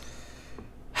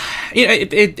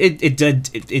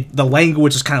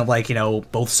language is kind of like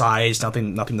both sides,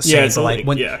 nothing to say. Yeah, it's but only- like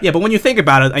when yeah. but when you think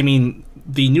about it, I mean,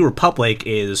 the New Republic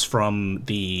is from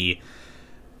the.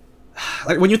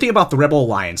 Like when you think about the Rebel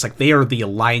Alliance, like they are the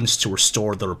alliance to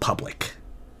restore the Republic.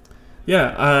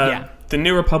 Yeah, the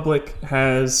New Republic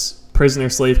has prisoner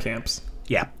slave camps.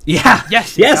 Yeah. Yeah.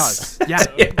 Yes. Yes.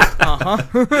 It does.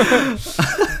 Yeah.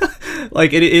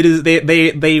 Like it is.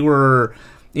 They were.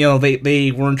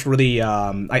 They weren't really.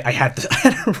 I had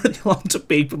a really long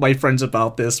debate with my friends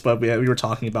about this, but we were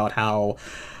talking about how,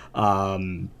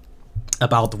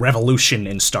 about the revolution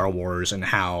in Star Wars and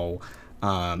how.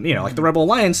 Like the Rebel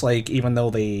Alliance, like even though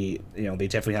they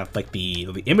definitely have like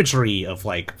the imagery of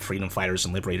like freedom fighters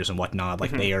and liberators and whatnot,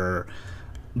 like they're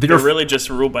really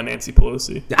just ruled by Nancy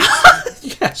Pelosi.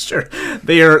 yeah, sure.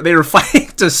 They're fighting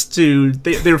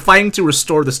they're fighting to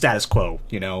restore the status quo.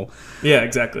 Yeah,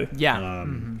 exactly. Yeah.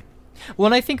 Well,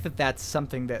 and I think that that's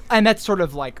something and that's sort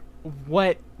of like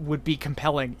what would be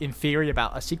compelling in theory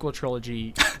about a sequel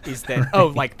trilogy is that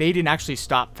like they didn't actually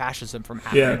stop fascism from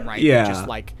happening, Yeah. right? Yeah. They just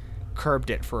like curbed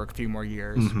it for a few more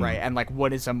years, right? And like,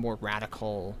 what is a more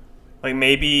radical? Like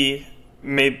maybe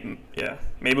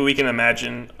we can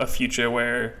imagine a future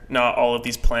where not all of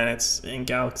these planets and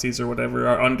galaxies or whatever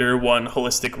are under one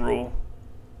holistic rule.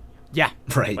 Yeah.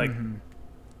 Right. Like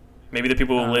maybe the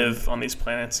people who live on these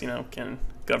planets, can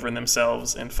govern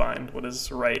themselves and find what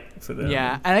is right for them.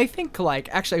 Yeah, and I think like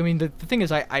actually, I mean, the thing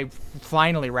is, I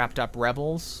finally wrapped up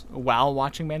Rebels while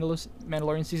watching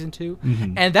Mandalorian season 2,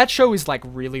 and that show is like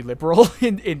really liberal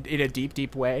in a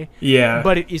deep way. Yeah.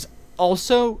 But it is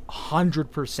also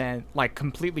 100% like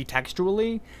completely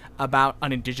textually about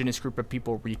an indigenous group of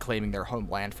people reclaiming their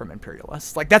homeland from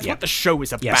imperialists. Like that's what the show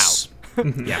is about. Yes.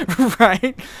 Yeah.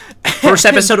 Right? First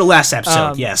episode to last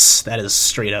episode. Yes, that is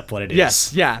straight up what it is.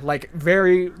 Yes, yeah, like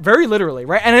very, very literally,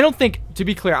 right? And I don't think, to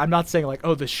be clear, I'm not saying like,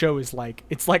 oh, the show is like,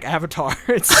 it's like Avatar,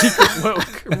 it's secret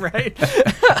woke, right?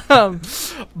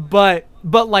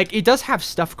 But like, it does have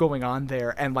stuff going on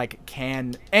there, and like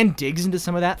and digs into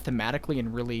some of that thematically,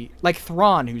 and really, like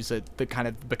Thrawn, who's the kind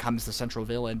of becomes the central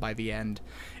villain by the end,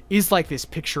 is like this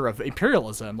picture of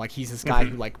imperialism. Like he's this guy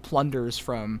who like plunders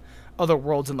from other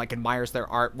worlds and like admires their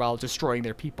art while destroying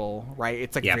their people, right?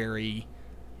 It's like very,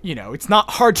 it's not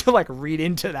hard to like read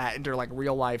into that into like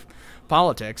real life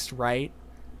politics, right?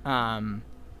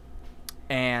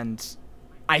 And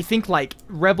I think like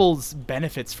Rebels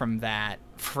benefits from that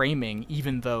framing,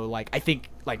 even though like I think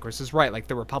like Chris is right, like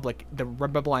the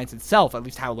Rebel Alliance itself, at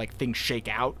least how like things shake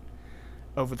out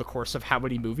over the course of how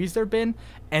many movies there've been,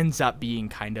 ends up being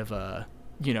kind of a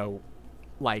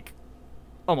like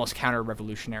almost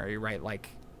counter-revolutionary, right? Like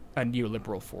a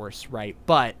neoliberal force, right?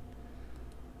 But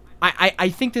I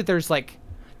think that there's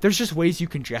just ways you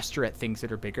can gesture at things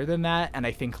that are bigger than that, and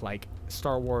I think like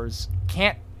Star Wars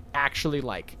can't actually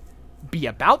like be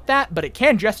about that, but it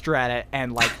can gesture at it,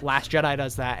 and like Last Jedi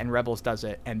does that, and Rebels does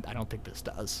it, and I don't think this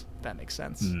does. If that makes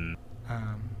sense.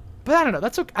 But I don't know.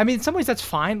 That's okay. I mean, in some ways that's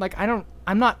fine. Like I'm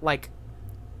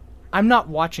not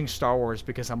watching Star Wars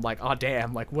because I'm like, oh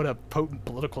damn, like what a potent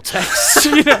political text.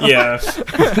 Yeah.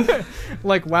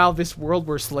 Like, wow, this world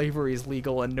where slavery is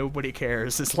legal and nobody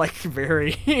cares is like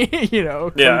very,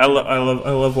 Yeah, I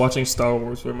love watching Star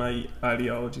Wars where my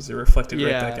ideologies are reflected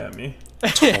right back at me.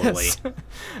 Totally.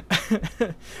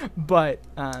 But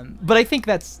I think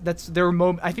that's there are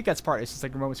moments. I think that's part. It's just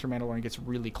like the moments where Mandalorian gets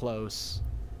really close,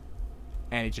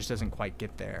 and it just doesn't quite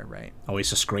get there, right? Always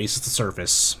just grazes the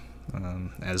surface,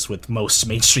 as with most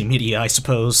mainstream media, I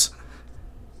suppose.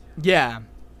 Yeah.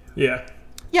 Yeah.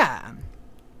 Yeah.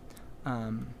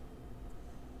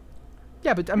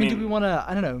 Yeah, but I mean, do we want to?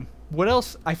 I don't know. What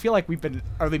else? I feel like we've been,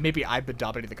 or maybe I've been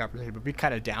dominating the conversation, but we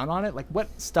kind of down on it. Like, what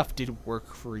stuff did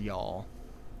work for y'all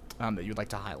that you'd like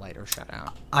to highlight or shout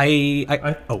out?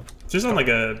 Just on like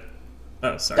a.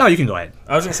 Oh, sorry. No, you can go ahead.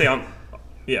 I was gonna say on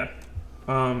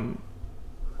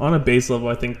a base level,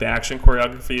 I think the action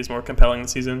choreography is more compelling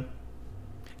this season.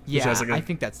 Yeah, has, like, I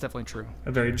think that's definitely true.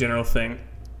 A very general thing.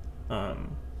 And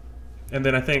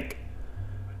then I think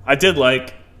I did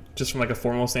like, just from like a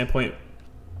formal standpoint,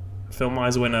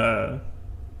 film-wise, when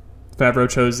Favreau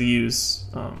chose to use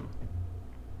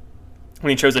when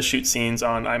he chose to shoot scenes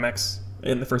on IMAX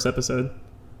in the first episode.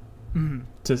 Mm-hmm.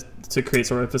 To create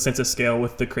sort of a sense of scale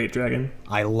with the Krayt Dragon.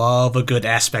 I love a good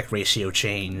aspect ratio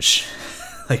change.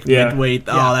 Like midway,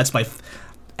 that's my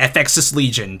FX's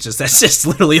Legion. That's just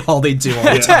literally all they do all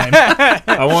the time.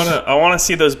 I wanna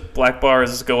see those black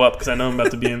bars go up because I know I'm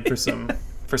about to be in for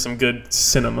some good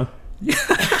cinema.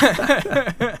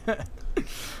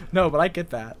 No, but I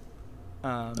get that.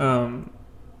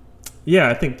 Yeah,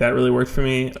 I think that really worked for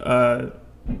me.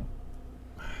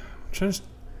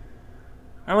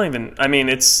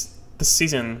 It's the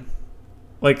season.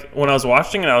 Like, when I was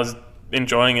watching it, I was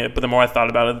enjoying it, but the more I thought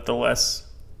about it, the less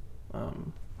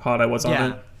hot I was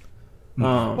on it.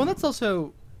 Well, that's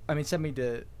also, I mean, something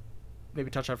to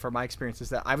maybe touch on from my experience is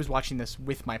that I was watching this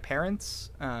with my parents.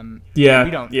 We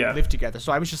don't live together,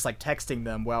 so I was just like texting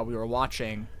them while we were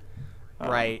watching,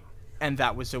 right? And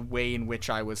that was a way in which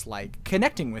I was like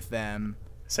connecting with them.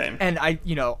 Same. And I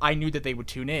knew that they would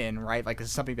tune in, right? Like,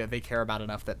 it's something that they care about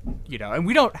enough that, and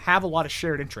we don't have a lot of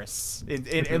shared interests,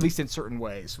 in at least in certain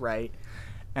ways, right?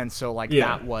 And so, like,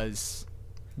 that was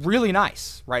really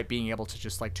nice, right? Being able to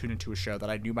just, like, tune into a show that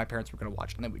I knew my parents were going to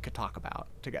watch and then we could talk about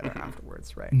together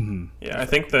afterwards, right? Mm-hmm. Yeah, I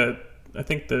think the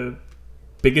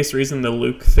biggest reason the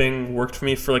Luke thing worked for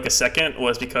me for, like, a second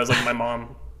was because, like, my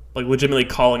mom, like, legitimately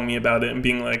calling me about it and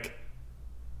being like,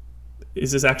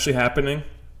 is this actually happening?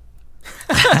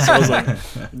 So I was like,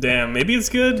 damn, maybe it's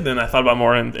good. Then I thought about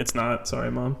more and it's not.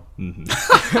 Sorry, Mom. Mm-hmm.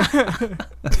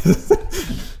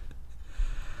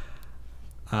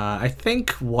 I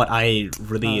think what I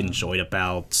really enjoyed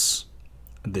about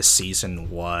this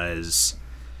season was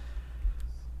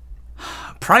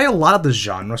probably a lot of the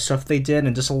genre stuff they did,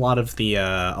 and just a lot of the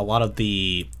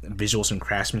visuals and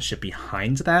craftsmanship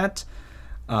behind that.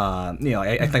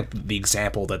 I think the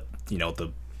example that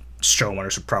the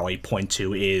showrunners would probably point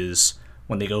to is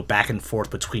when they go back and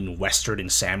forth between Western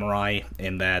and Samurai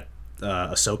in that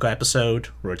Ahsoka episode,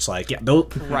 where it's like,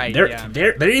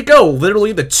 there you go,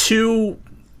 literally the two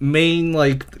main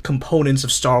like components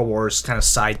of Star Wars kind of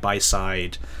side by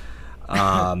side,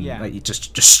 like,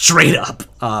 just straight up,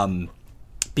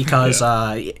 because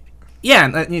stuff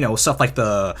like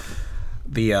the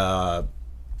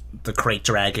Krayt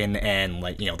Dragon and,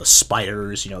 like, the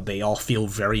spiders, they all feel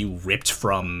very ripped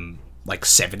from, like,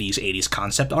 70s, 80s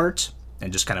concept art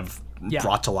and just kind of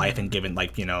brought to life and given,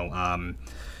 like, given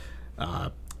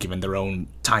their own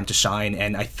time to shine.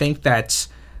 And I think that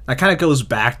kind of goes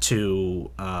back to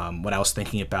what I was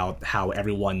thinking about, how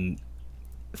everyone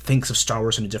thinks of Star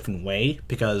Wars in a different way,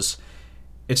 because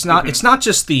it's not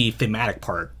just the thematic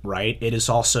part, right? It is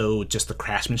also just the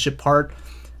craftsmanship part.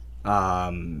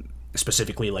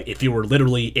 Specifically, like, if you were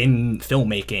literally in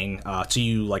filmmaking, to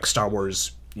you, like, Star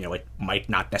Wars, it might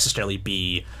not necessarily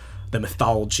be the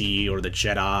mythology or the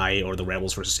Jedi or the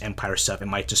Rebels versus Empire stuff. It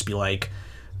might just be like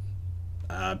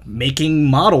making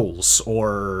models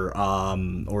or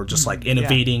just like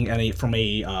innovating from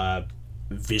a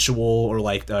visual or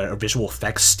like a visual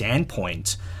effects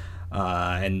standpoint,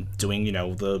 and doing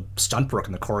the stunt work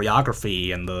and the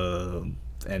choreography and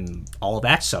all of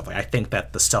that stuff. I think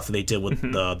that the stuff that they did with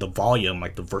the volume,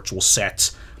 like the virtual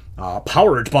set,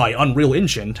 powered by Unreal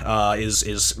Engine,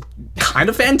 is kind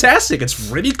of fantastic. It's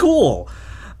really cool.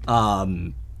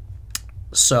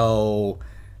 So,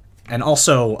 and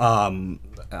also,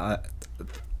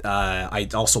 I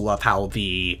also love how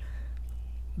the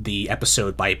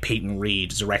episode by Peyton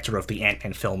Reed, director of the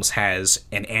Ant-Man films, has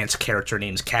an ant character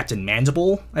named Captain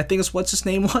Mandible, I think is what his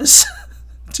name was.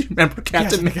 Do you remember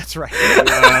Captain? Yes, that's right.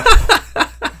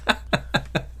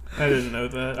 I didn't know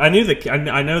that. I knew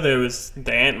I know there was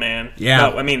the Ant-Man. Yeah.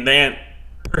 No, I mean the Ant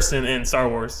person in Star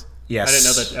Wars. Yes. I didn't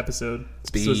know that episode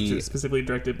was specifically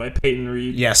directed by Peyton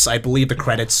Reed. Yes, I believe the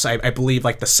credits. I believe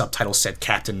like the subtitle said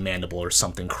Captain Mandible or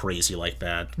something crazy like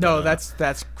that. No, that's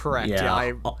correct.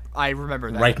 Yeah, I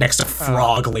remember that. Right next to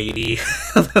Frog Lady,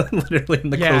 literally in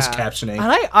the closed captioning.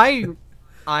 And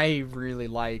I really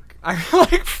like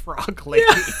Frog Lady.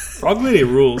 Frog Lady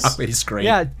rules. Frog Lady's great.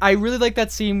 Yeah, I really like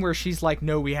that scene where she's like,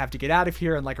 "No, we have to get out of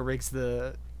here," and like Riggs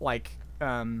the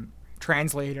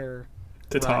translator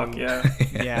To talk, right? yeah.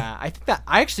 Yeah, I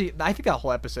think that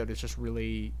whole episode is just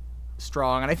really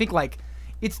strong, and I think like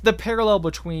it's the parallel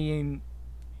between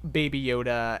Baby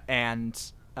Yoda and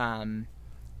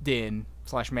Din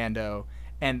 / Mando,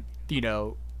 and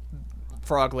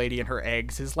Frog Lady and her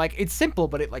eggs is like, it's simple,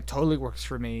 but it like totally works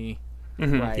for me.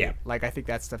 Right? Yeah. Like I think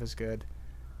that stuff is good.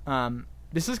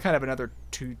 This is kind of another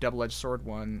double-edged sword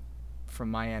one from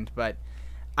my end, but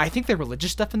I think the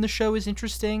religious stuff in the show is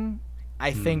interesting.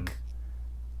 I think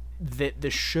that the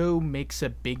show makes a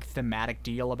big thematic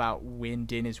deal about when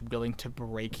Din is willing to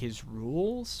break his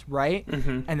rules, right?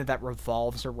 And that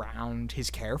revolves around his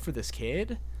care for this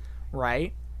kid,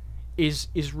 right? Is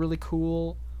really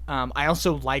cool. I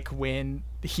also like when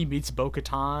he meets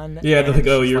Bo-Katan. Yeah, they're like,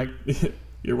 oh, she's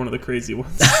you're one of the crazy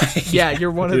ones. yeah,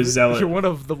 you're one You're zealot. you're one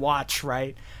of the Watch,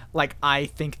 right? Like, I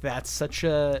think that's such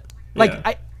a like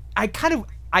Yeah.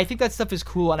 I think that stuff is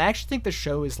cool, and I actually think the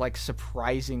show is like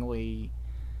surprisingly,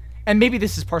 and maybe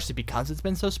this is partially because it's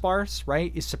been so sparse,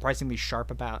 right? Is surprisingly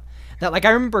sharp about that. Like, I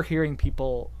remember hearing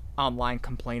people online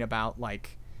complain about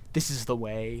like, this is the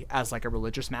way as like a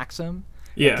religious maxim.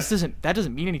 Yeah. That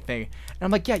doesn't mean anything. And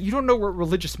I'm like, yeah, you don't know what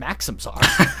religious maxims are.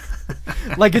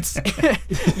 Like, it's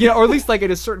or at least like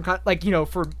in a certain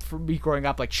for me growing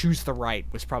up, like, choose the right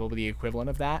was probably the equivalent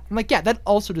of that. I'm like, yeah, that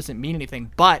also doesn't mean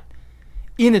anything, but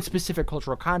in its specific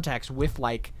cultural context with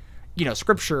like,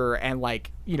 scripture and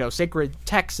like, sacred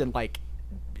texts and like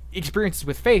experiences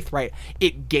with faith, right?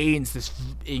 It gains this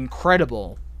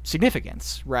incredible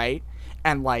significance, right?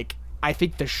 And like, I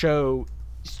think the show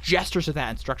gestures at that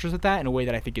and structures at that in a way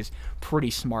that I think is pretty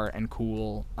smart and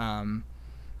cool.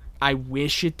 I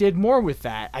wish it did more with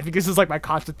that. I think this is like my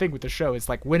constant thing with the show. It's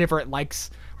like whenever I like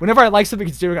something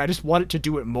it's doing, I just want it to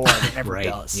do it more, and it never Right.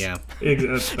 does. Yeah.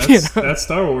 That's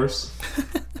Star Wars.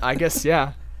 I guess,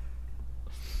 yeah.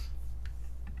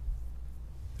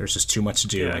 There's just too much to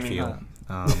do. Yeah, I I mean, feel.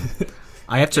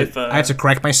 I have to. if, I have to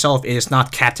correct myself. It is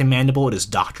not Captain Mandible. It is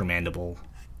Doctor Mandible,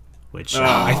 which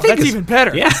I think That's is even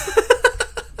better. Yeah.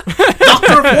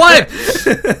 Doctor of what?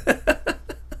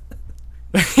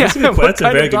 Yeah, That's what a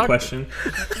kind very of good question.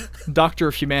 Doctor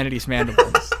of Humanity's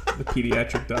Mandibles. The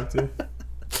pediatric doctor.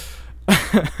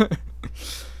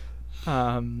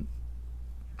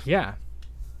 Yeah.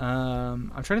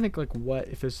 I'm trying to think like what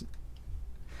if there's.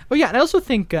 Oh yeah, and I also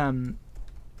think kind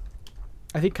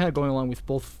of going along with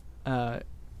both what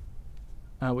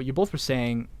you both were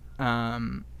saying,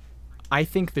 I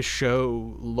think the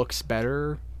show looks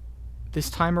better this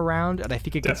time around, and I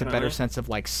think it gets a better Definitely. sense of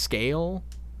like scale.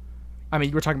 I mean,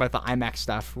 you were talking about the IMAX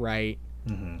stuff, right?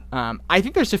 I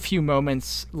think there's a few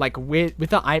moments like with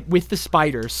the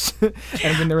spiders,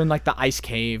 and when they're in like the ice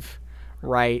cave,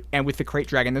 right, and with the crate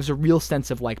dragon, there's a real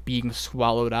sense of like being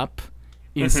swallowed up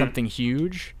in something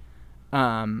huge,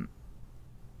 that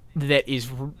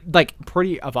is like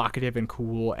pretty evocative and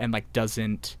cool, and like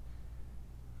doesn't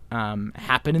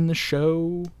happen in the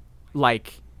show.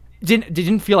 Like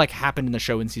didn't feel like happened in the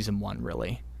show in season 1,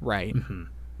 really, right?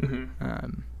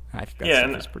 I think that Yeah, stuff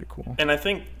and- is pretty cool. And I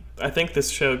think this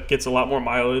show gets a lot more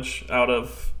mileage out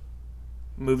of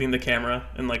moving the camera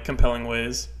in like compelling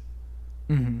ways.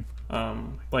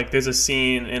 Like there's a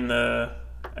scene in the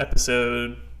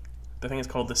episode, I think it's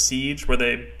called The Siege, where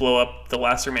they blow up the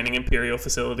last remaining Imperial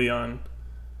facility on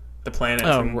the planet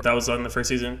that was on the first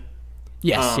season.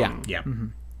 Yes, yeah. Yeah.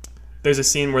 There's a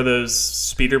scene where those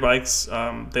speeder bikes,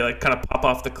 they like kind of pop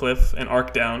off the cliff and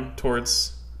arc down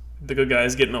towards the good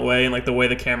guys getting away, and like the way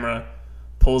the camera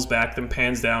pulls back then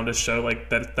pans down to show like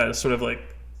that sort of like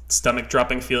stomach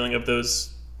dropping feeling of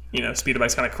those speeder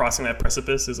bikes kind of crossing that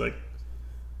precipice is like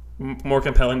more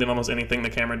compelling than almost anything the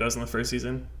camera does in the first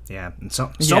season. Yeah. And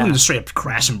some of them just straight up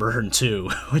crash and burn too,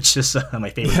 which is my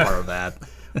favorite part of that.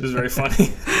 Which is very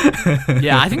funny.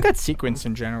 Yeah, I think that sequence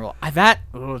in general, that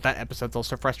episode's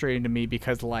also frustrating to me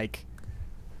because like,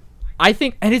 I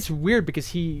think, and it's weird because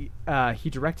he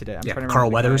directed it. I'm trying to remember Carl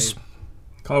the Weathers. guy.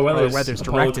 Carl Carl Weathers, Weathers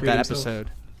Apollo directed Creed that himself.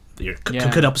 episode. You're Yeah.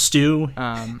 cooking up stew.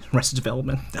 Arrested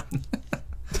Development.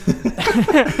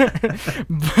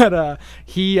 But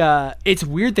he it's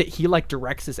weird that he like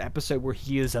directs this episode where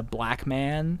he is a black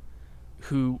man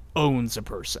who owns a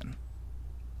person.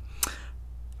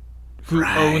 Who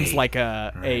owns like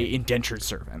a indentured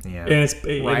servant. Yeah. And it's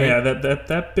Right? yeah,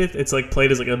 that bit, it's like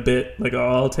played as like a bit, like, oh,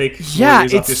 I'll take Yeah,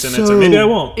 years off your it's sentence, so, or maybe I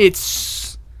won't.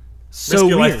 It's so Risk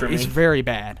your life weird. for me. It's very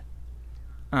bad.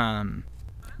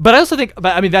 But I also think,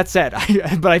 but I mean, that said,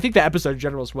 but I think the episode in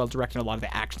general is well directed. A lot of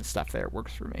the action stuff there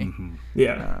works for me.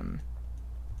 Yeah.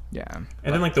 Yeah.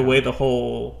 And then like the way the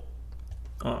whole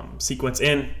sequence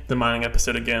in the mining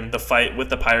episode again, the fight with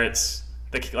the pirates,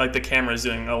 the camera's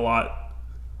doing a lot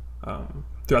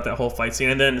throughout that whole fight scene.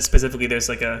 And then specifically there's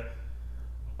like a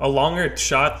longer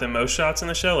shot than most shots in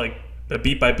the show. Like the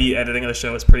beat by beat editing of the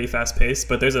show is pretty fast paced,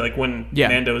 but there's like when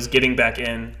Mando is getting back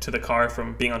in to the car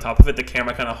from being on top of it, the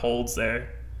camera kind of holds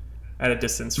there at a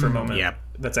distance for a moment. Yeah.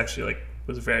 That's actually like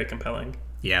was very compelling.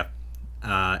 Yeah.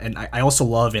 And I also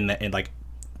love in like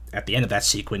at the end of that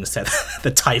sequence that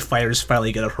the TIE fighters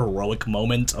finally get a heroic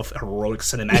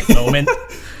cinematic moment,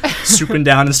 swooping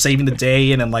down and saving the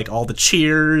day, and then like all the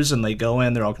cheers, and they go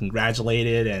in, they're all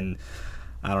congratulated, and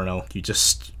I don't know, you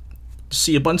just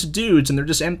see a bunch of dudes, and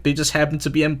they just happen to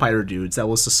be Empire dudes. That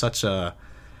was just such a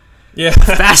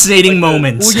fascinating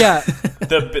moment. Well, yeah.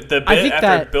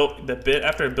 The bit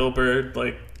after Bill Burr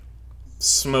like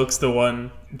smokes the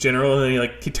one general, and then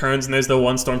he turns and there's the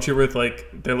one stormtrooper with like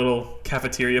their little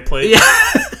cafeteria plate. Yeah.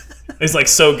 It's like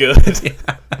so good.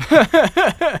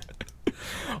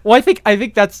 Well, I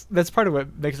think that's part of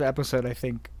what makes the episode, I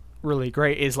think, really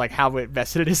great, is like how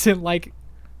invested it is in like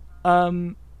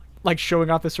showing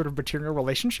off this sort of material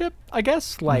relationship, I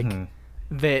guess, like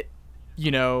that,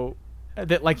 you know,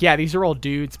 that like, yeah, these are all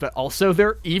dudes, but also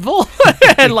they're evil,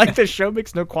 and like the show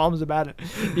makes no qualms about it,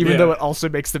 even though it also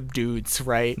makes them dudes,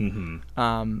 right?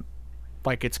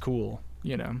 Like it's cool,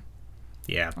 you know.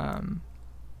 Yeah.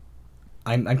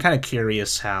 I'm kind of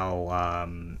curious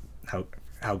how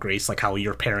Grace, like how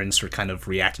your parents were kind of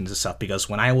reacting to stuff, because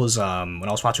when I was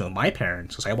watching with my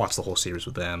parents, because I watched the whole series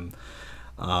with them,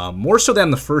 more so than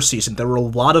the first season, there were a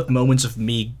lot of moments of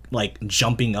me like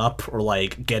jumping up or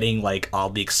like getting like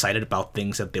oddly excited about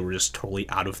things that they were just totally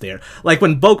out of there. Like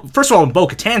when first of all, when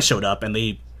Bo-Katan showed up and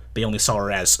they only saw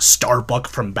her as Starbuck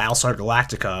from Battlestar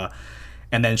Galactica,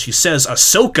 and then she says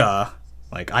Ahsoka,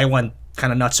 like I went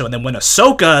kind of nuts. So, and then when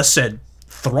Ahsoka said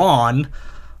Thrawn,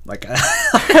 like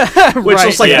which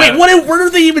was like, wait, what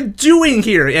are they even doing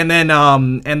here? And then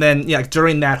yeah,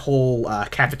 during that whole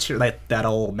cafeteria, that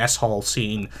old mess hall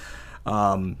scene,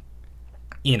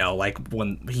 you know, like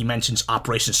when he mentions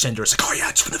Operation Cinder, it's like, oh yeah,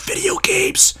 it's from the video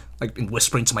games, like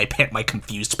whispering to my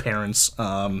confused parents. A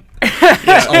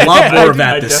lot more of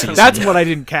that this season. That's what I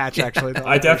didn't catch, actually.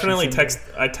 I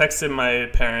texted my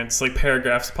parents like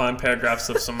paragraphs upon paragraphs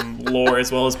of some lore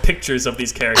as well as pictures of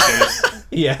these characters.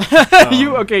 Yeah.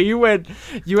 You went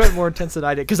more intense than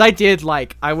I did, because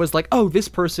I was like, oh, this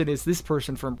person is this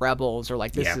person from Rebels, or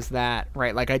like this is that,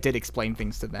 right? Like I did explain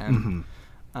things to them.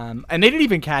 And they didn't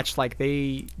even catch, like,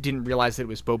 they didn't realize that it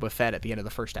was Boba Fett at the end of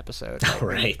the first episode.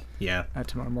 Right, yeah.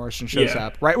 Tamara Morrison shows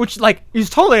up, right? Which, like, is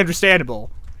totally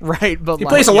understandable, right? But he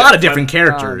plays a lot of different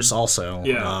characters, also.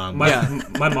 Yeah.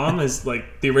 My mom is,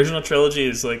 like, the original trilogy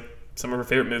is, like, some of her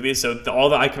favorite movies, so all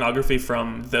the iconography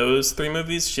from those three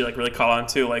movies, she, like, really caught on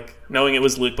to, like, knowing it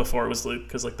was Luke before it was Luke,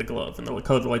 because, like, the glove and the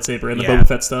color of the lightsaber and the Boba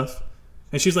Fett stuff.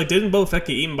 And she's like, didn't Boba Fett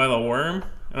get eaten by the worm?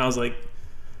 And I was like,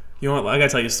 you know what, I gotta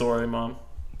tell you a story, Mom.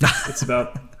 It's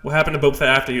about what happened to Boba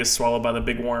Fett after he was swallowed by the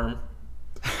big worm.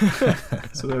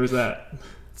 So there was that.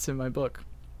 It's in my book.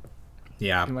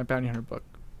 Yeah. In my Bounty Hunter book.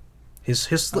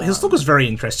 His look was very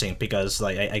interesting, because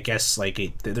like I guess like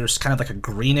there's kind of like a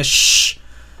greenish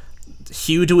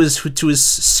hue to his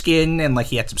skin, and like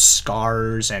he had some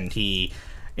scars, and he,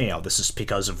 you know, this is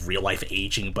because of real life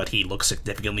aging, but he looks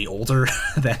significantly older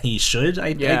than he should.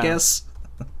 I guess.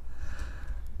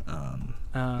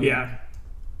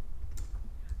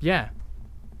 Yeah.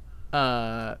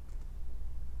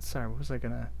 Sorry, what was I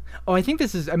gonna... Oh, I think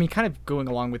this is, I mean, kind of going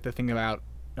along with the thing about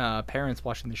parents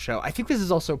watching the show. I think this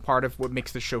is also part of what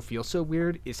makes the show feel so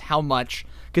weird, is how much...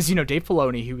 Because, you know, Dave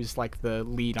Filoni, he was, like, the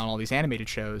lead on all these animated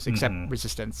shows, except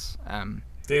Resistance.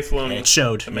 Dave Filoni. It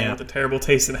showed. The man with the terrible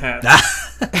taste in hats.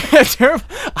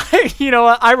 You know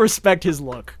what? I respect his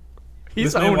look.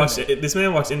 This man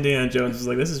watched Indiana Jones. Was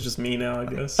like, this is just me now, I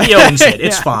guess. He owns it.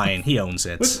 It's fine. He owns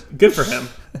it. Good for him.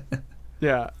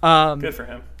 Yeah. Good for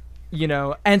him. You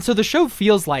know, and so the show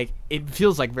feels like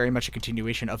very much a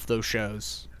continuation of those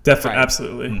shows. Definitely, right?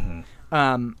 Absolutely.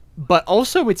 But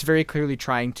also, it's very clearly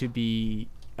trying to be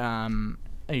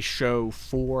a show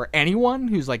for anyone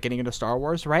who's like getting into Star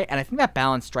Wars, right? And I think that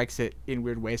balance strikes it in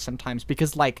weird ways sometimes,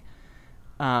 because like,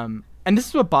 and this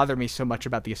is what bothered me so much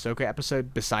about the Ahsoka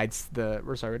episode, besides the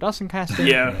Rosario Dawson casting.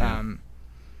 Yeah.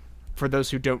 For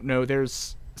those who don't know,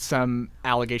 there's some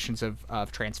allegations of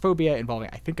transphobia involving,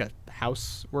 I think, a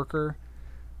house worker.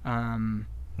 You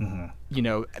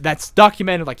know, that's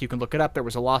documented. Like, you can look it up. There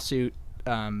was a lawsuit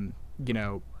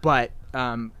but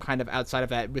kind of outside of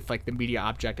that, with like the media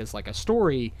object as like a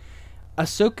story,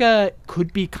 Ahsoka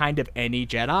could be kind of any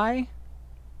Jedi.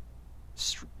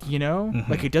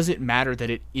 Like it doesn't matter that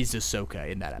it is Ahsoka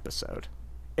in that episode.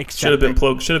 Should have been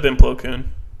Plo Koon. Should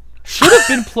have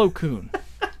been Plo Koon.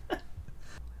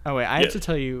 Oh wait, I have to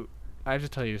tell you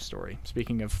a story.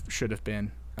 Speaking of should have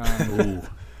been,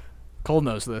 Cole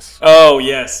knows this. Oh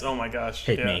yes! Oh my gosh!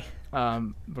 Hit me.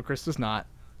 But Chris does not.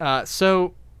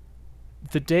 So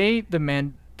the day the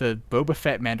Boba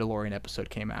Fett Mandalorian episode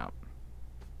came out,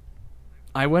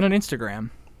 I went on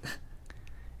Instagram,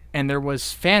 and there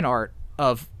was fan art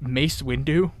of Mace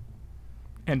Windu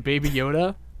and Baby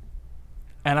Yoda,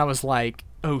 and I was like,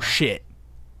 oh shit,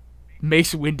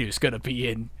 Mace Windu's gonna be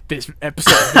in this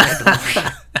episode of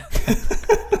Mandalorian.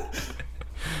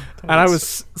 And I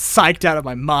was psyched out of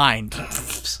my mind.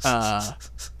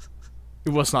 It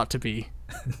was not to be.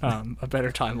 A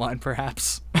better timeline,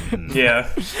 perhaps. Yeah.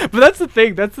 But that's the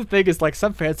thing. Is like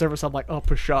some fan service, I'm like, oh,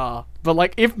 pshaw. But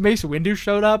like, if Mace Windu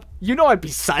showed up, I'd be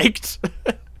psyched.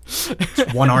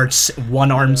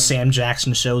 One-armed Sam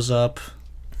Jackson shows up.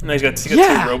 No, he's got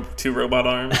two robot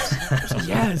arms.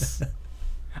 Yes.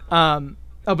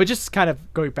 But just kind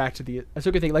of going back to the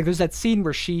Ahsoka thing, like there's that scene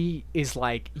where she is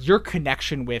like, your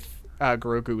connection with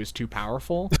Grogu is too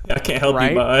powerful. I can't help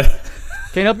you, bye.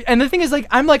 Can't help you. And the thing is, like,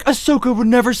 I'm like, Ahsoka would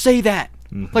never say that.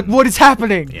 Like, what is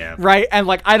happening? Yeah. Right? And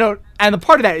like, I don't. And the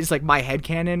part of that is like my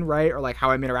headcanon, right? Or like how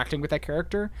I'm interacting with that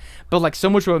character. But like, so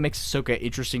much of what makes Ahsoka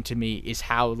interesting to me is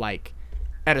how like,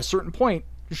 at a certain point,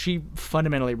 she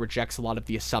fundamentally rejects a lot of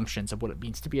the assumptions of what it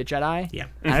means to be a Jedi. Yeah.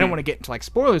 And I don't want to get into like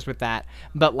spoilers with that,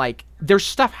 but like there's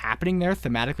stuff happening there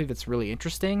thematically that's really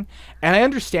interesting. And I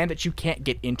understand that you can't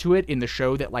get into it in the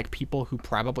show that like people who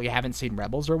probably haven't seen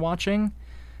Rebels are watching,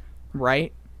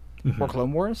 right? Or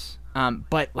Clone Wars.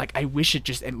 But like I wish it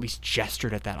just at least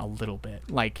gestured at that a little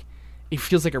bit. Like it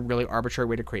feels like a really arbitrary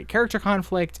way to create character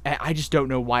conflict. I just don't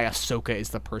know why Ahsoka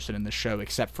is the person in the show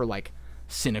except for like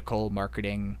cynical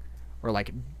marketing or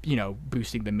like,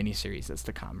 boosting the miniseries as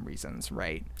to come reasons,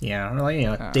 right? Yeah,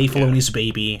 like, Dave Filoni's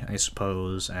baby, I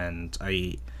suppose, and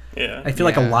I feel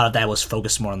like a lot of that was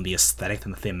focused more on the aesthetic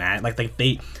than the thematic. Like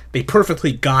they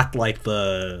perfectly got like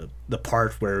the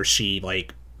part where she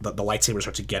like the lightsabers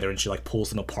are together and she like pulls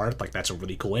them apart. Like that's a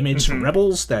really cool image from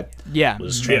Rebels that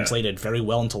was translated very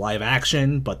well into live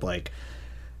action. But like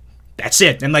that's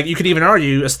it. And like you could even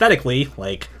argue aesthetically,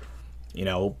 like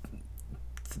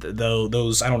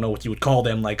those I don't know what you would call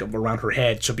them, like around her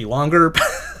head should be longer.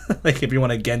 Like if you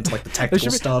want to get into like the technical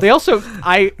stuff. They also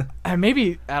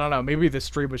maybe the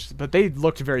stream was, but they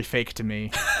looked very fake to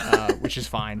me, which is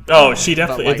fine. Oh, she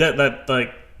definitely like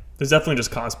there's definitely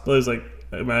just cosplays. Like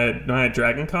am I at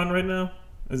Dragon Con right now?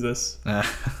 Is this a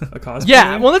cosplay?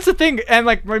 Yeah, well that's the thing, and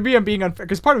like maybe I'm being unfair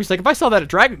because part of me's like if I saw that at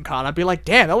Dragon Con, I'd be like,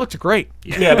 damn, that looks great.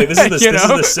 Yeah, like, this is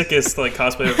the sickest like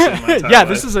cosplay I've seen in my entire life.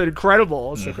 This is an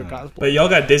incredible Ahsoka cosplay. But y'all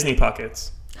got Disney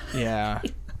pockets. Yeah.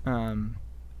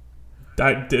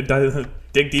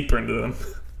 Dig deeper into them.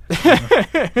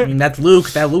 I mean that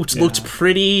Luke looked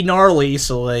pretty gnarly,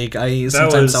 so like I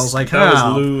was like, that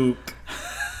was Luke.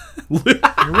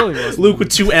 It really was Luke with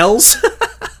 2 L's.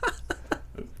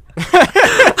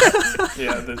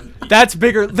 Yeah, that's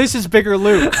bigger. This is bigger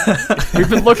Luke. We've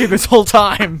been looking this whole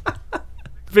time.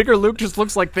 Bigger Luke just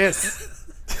looks like this.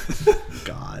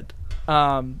 God.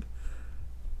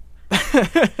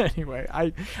 Anyway,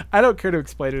 I don't care to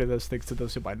explain any of those things to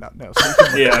those who might not know.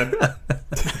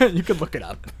 So you can look it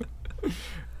up.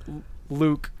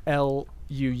 Luke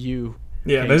L-U-U.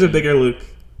 Yeah, there's a bigger Luke.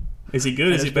 Is he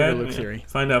good? Is he bad? Luke theory.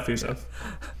 Find out for yourself.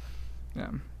 Yeah.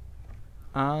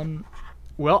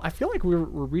 Well, I feel like we're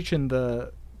reaching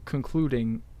the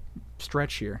concluding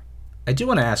stretch here. I do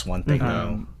want to ask one thing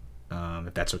though,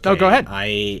 if that's okay. Oh, go ahead.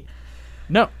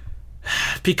 No.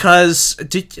 Because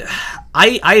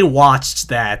I watched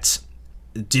that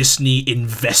Disney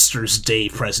Investors Day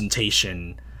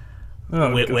presentation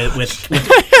with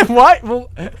what? Well,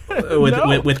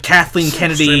 with Kathleen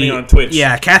Kennedy streaming on Twitch.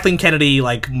 Yeah, Kathleen Kennedy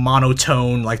like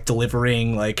monotone like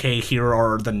delivering like, hey, here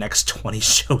are the next 20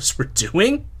 shows we're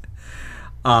doing.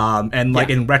 And like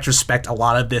in retrospect, a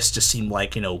lot of this just seemed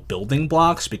like building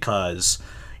blocks because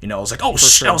I was like, I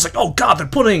was like, oh god, they're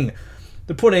putting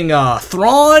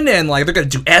Thrawn and like they're gonna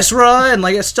do Ezra and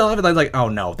like stuff, and I'm like, oh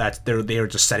no, that's they're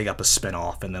just setting up a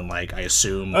spinoff, and then like I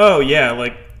assume. Oh yeah,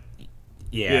 like.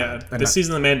 Yeah. This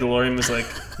season of The Mandalorian was like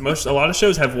a lot of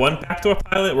shows have one backdoor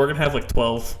pilot. We're gonna have like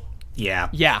 12. Yeah.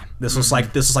 Yeah. This was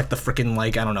like the freaking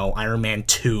like I don't know Iron Man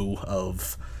 2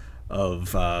 of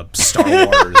Star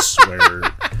Wars where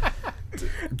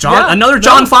Another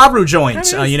John Favreau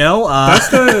joint. You know, That's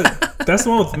the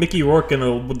one with Mickey Rourke and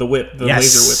the whip, the yes.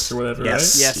 laser whips or whatever,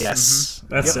 yes. right?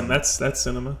 Yes, That's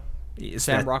cinema.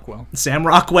 Sam Rockwell. Sam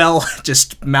Rockwell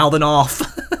just mouthing off.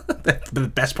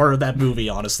 The best part of that movie,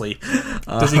 honestly.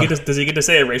 Does he get to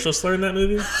say a racial slur in that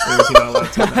movie? Or is he not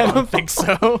allowed to? I don't think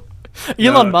so.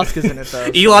 Elon Musk is in it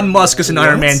though. Elon Musk is in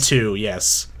Iron Man 2.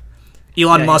 Yes.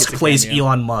 Elon Musk gets a plays cameo.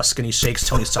 Elon Musk, and he shakes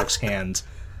Tony Stark's hand.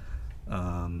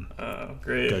 Oh,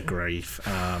 great. Good grief.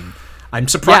 I'm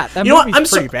surprised. Yeah, that you know what?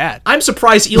 movie's pretty bad. I'm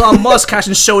surprised Elon Musk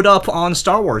hasn't showed up on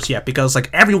Star Wars yet, because like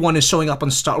everyone is showing up on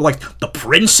the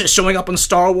Prince is showing up on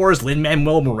Star Wars,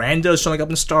 Lin-Manuel Miranda is showing up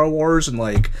in Star Wars, and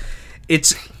like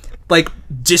it's like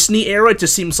Disney era. It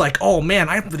just seems like, oh man,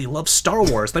 I really love Star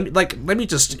Wars. Let me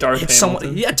just Darth hit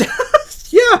someone. Hamilton. Yeah.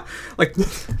 Yeah, like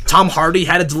Tom Hardy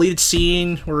had a deleted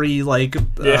scene where he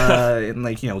and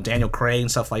like, you know, Daniel Craig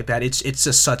and stuff like that. It's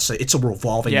just it's a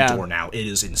revolving door now. It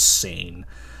is insane,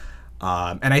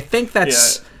 and I think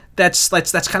that's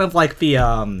kind of like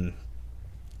the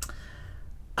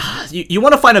you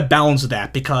want to find a balance of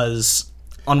that, because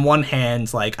on one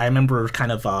hand, like I remember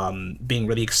kind of being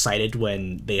really excited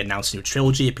when they announced a new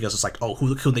trilogy, because it's like, oh,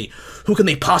 who can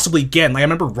they possibly get? And, like, I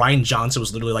remember Rian Johnson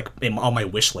was literally like on my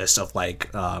wish list of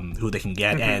like who they can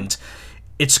get, and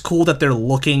it's cool that they're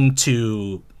looking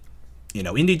to, you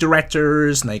know, indie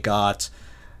directors, and they got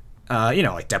you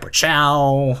know, like Deborah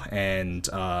Chow and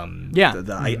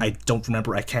I don't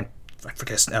remember, I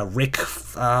forget Rick.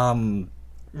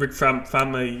 Rick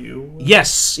Famuyiwa?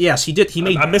 Yes, he did. He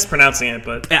made. I'm mispronouncing it,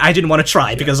 but I didn't want to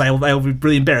try because I'll be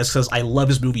really embarrassed, because I love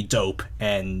his movie Dope,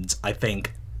 and I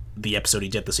think the episode he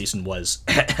did this season was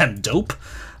dope.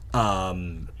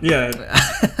 But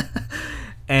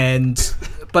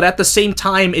at the same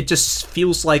time, it just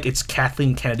feels like it's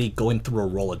Kathleen Kennedy going through a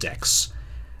Rolodex,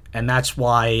 and that's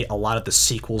why a lot of the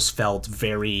sequels felt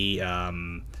very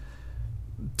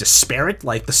disparate.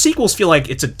 Like the sequels feel like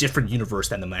it's a different universe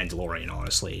than The Mandalorian,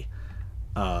 honestly.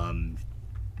 And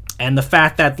the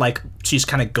fact that like she's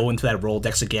kind of going through that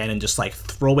Rolodex again and just like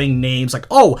throwing names like,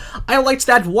 oh, I liked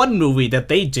that one movie that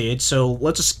they did, so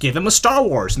let's just give them a Star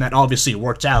Wars, and that obviously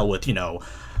worked out with, you know,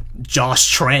 Josh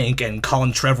Trank and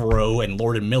Colin Trevorrow and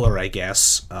Lord and Miller, I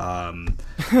guess.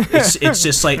 It's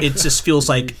just like, it just feels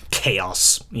like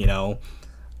chaos, you know.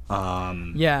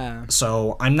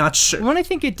 So I'm not sure. Well, I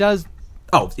think it does.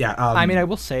 Oh, yeah. I mean, I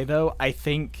will say, though, I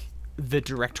think the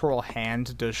directorial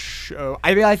hand does show.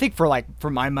 I mean, I think for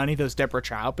my money, those Deborah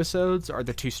Chow episodes are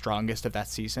the two strongest of that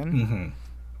season.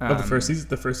 Of the first season?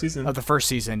 Of the first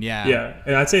season, yeah. Yeah,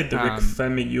 and I'd say the Rick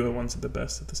Famuyiwa ones are the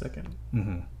best of the second.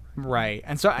 Right,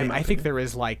 and so I think there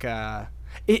is like but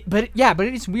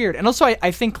it is weird. And also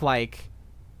I think like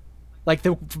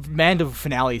the Mando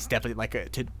finale is definitely like a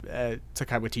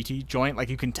Taika Waititi joint. Like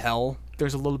you can tell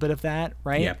there's a little bit of that,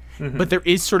 right? Yeah. But there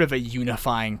is sort of a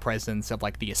unifying presence of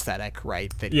like the aesthetic,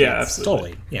 right? That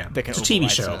absolutely. Yeah, that can it's a TV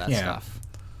override some show. of that stuff.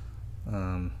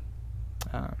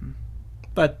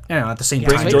 But you know, at the same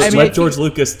time, Let George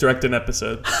Lucas direct an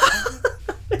episode.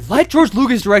 Let George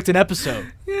Lucas direct an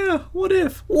episode. Yeah. What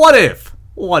if?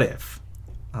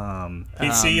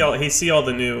 He'd see all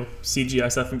the new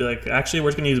CGI stuff and be like, actually, we're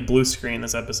just gonna use blue screen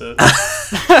this episode,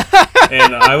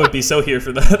 and I would be so here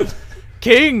for that.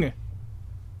 King,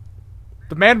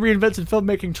 the man reinvented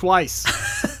filmmaking twice.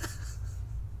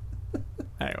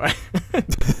 Anyway,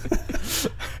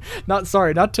 not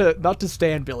to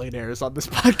stand billionaires on this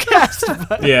podcast,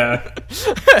 but, yeah,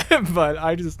 but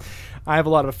I have a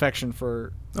lot of affection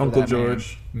for Uncle that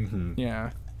George. man.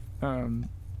 Yeah.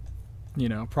 You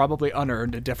know, probably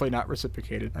unearned and definitely not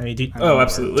reciprocated. I mean,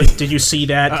 absolutely. Did you see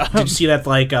that? Did you see that?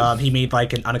 Like, he made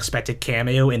like an unexpected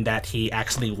cameo in that he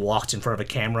actually walked in front of a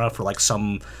camera for like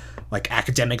some like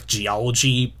academic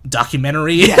geology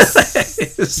documentary.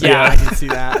 Yes. Yeah, I did see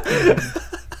that.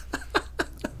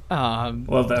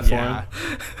 Love that for him.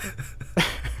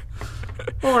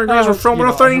 Oh, you guys are filming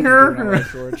a thing here.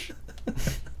 George.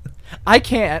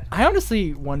 I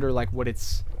honestly wonder like what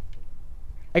it's.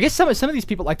 I guess some of these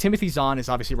people, like Timothy Zahn, is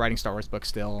obviously writing Star Wars books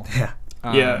still.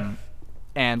 Yeah.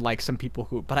 And like some people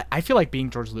who, but I feel like being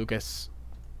George Lucas,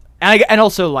 and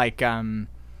also like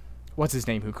what's his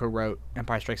name who co-wrote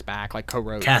Empire Strikes Back, like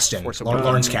co-wrote Kasdan,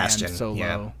 Lawrence Kasdan.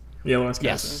 Solo. Yeah, Lawrence Kasdan.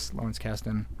 Yes, Lawrence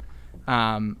Kasdan.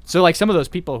 So like some of those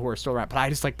people who are still around, but I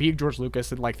just like being George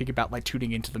Lucas and like think about like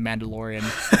tuning into The Mandalorian.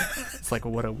 It's like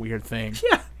what a weird thing.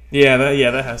 Yeah,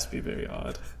 that has to be very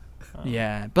odd.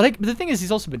 Yeah, but the thing is,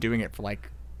 he's also been doing it for like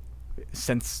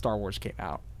since Star Wars came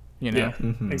out. You know.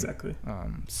 Yeah, exactly.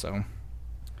 So.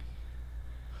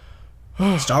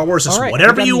 Star Wars is All right,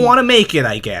 whatever you want to make it,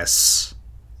 I guess.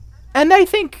 And I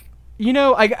think,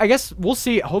 I guess we'll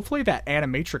see. Hopefully that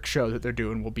Animatrix show that they're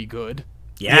doing will be good.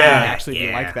 Yeah, I actually be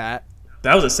yeah. like that.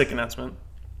 That was a sick announcement.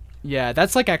 Yeah,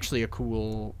 that's like actually a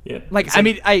cool. Yeah. Like, It's I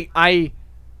like- mean,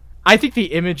 I think the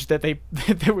image that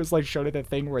that was like shown at that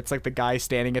thing where it's like the guy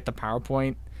standing at the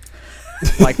PowerPoint,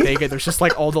 like there's just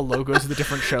like all the logos of the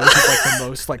different shows is like the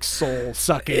most like soul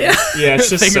sucking. Yeah. Yeah, it's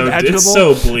just thing so imaginable. it's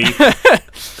so bleak.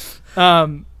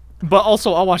 But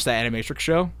also, I'll watch that Animatrix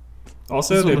show.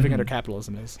 Also, This is what the- living under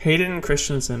capitalism is. Hayden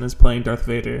Christensen is playing Darth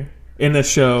Vader in the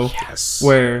show Yes.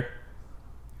 where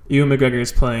Ewan McGregor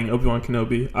is playing Obi-Wan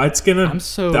Kenobi.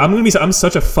 I'm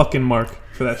such a fucking mark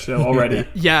for that show already.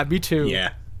 Yeah, me too.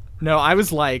 Yeah. No, I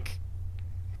was like,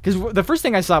 because the first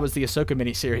thing I saw was the Ahsoka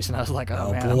miniseries, and I was like,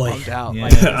 oh man, boy. I'm bummed out. Yeah.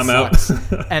 Like, this I'm out.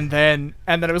 sucks. and then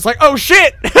it was like, oh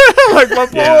shit, like my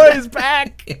boy Yeah. is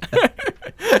back.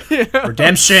 You know?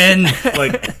 Redemption.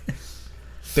 Like,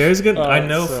 there's gonna. I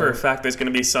know so- for a fact there's gonna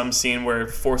be some scene where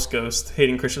Force Ghost,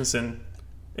 Hayden Christensen,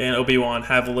 and Obi-Wan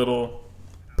have a little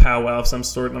powwow of some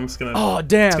sort, and I'm just gonna. Oh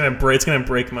damn. It's gonna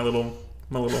break my little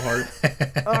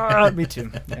heart. Me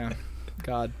too. Yeah.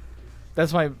 God.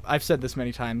 That's why I've said this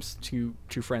many times to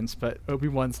friends, but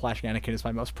Obi-Wan / Anakin is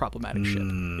my most problematic ship.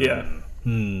 Yeah.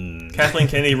 Kathleen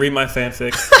Kennedy, read my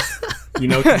fanfic. You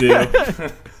know what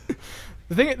to do.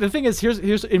 The thing is,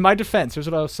 here's in my defense. Here's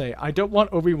what I'll say. I don't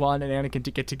want Obi-Wan and Anakin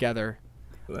to get together.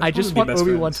 I just want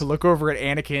Obi-Wan to look over at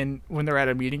Anakin when they're at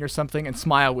a meeting or something and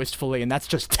smile wistfully, and that's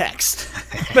just text.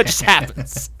 That just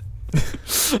happens.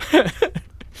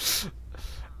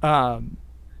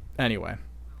 Anyway.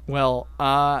 Well,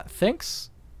 thanks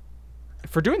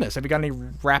for doing this. Have you got any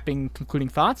concluding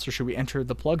thoughts, or should we enter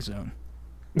the plug zone?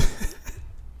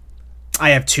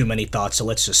 I have too many thoughts, so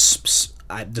let's just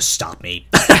stop me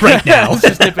right now.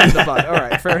 Just nip it in the bud. All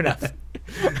right, fair enough.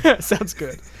 Sounds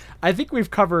good. I think we've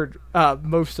covered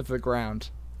most of the ground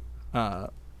that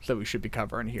we should be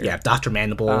covering here. Yeah, Dr.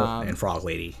 Mandible and Frog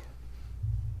Lady.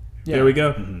 Yeah. There we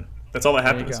go. That's all that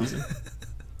happened There this you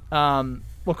season.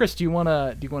 Well, Chris, do you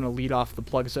wanna lead off the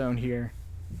plug zone here?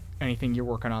 Anything you're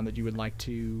working on that you would like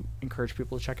to encourage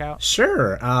people to check out?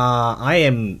 Sure.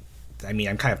 I'm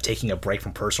kind of taking a break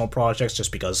from personal projects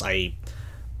just because I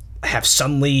have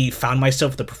suddenly found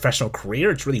myself with a professional career.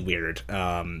 It's really weird.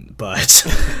 But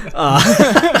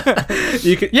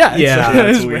you could, Yeah, yeah. Yeah,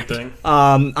 it's a weird thing.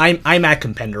 I'm at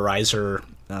Compenderizer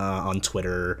on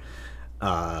Twitter.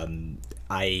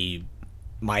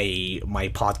 My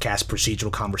podcast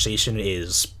Procedural Conversation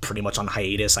is pretty much on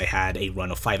hiatus. I had a run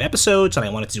of 5 episodes, and I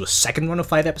wanted to do a second run of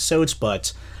 5 episodes,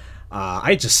 but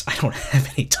I don't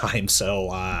have any time, so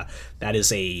that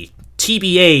is a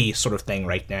TBA sort of thing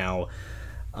right now.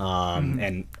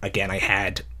 And again, I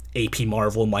had AP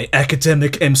Marvel, my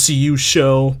academic MCU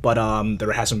show, but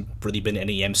there hasn't really been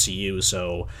any MCU,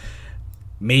 so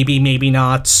maybe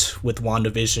not with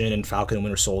WandaVision and Falcon and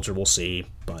Winter Soldier, we'll see.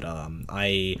 But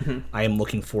I am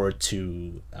looking forward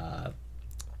to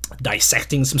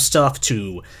dissecting some stuff,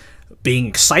 to being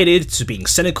excited, to being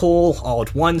cynical all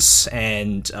at once,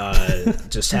 and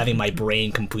just having my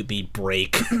brain completely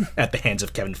break at the hands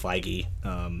of Kevin Feige.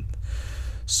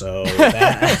 So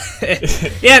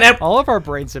that, yeah, All of our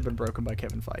brains have been broken by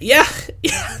Kevin Feige. yeah.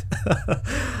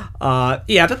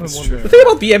 That's true. The thing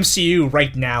about the MCU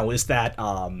right now is that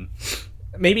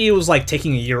maybe it was like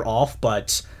taking a year off,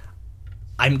 but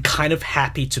I'm kind of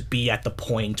happy to be at the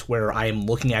point where I am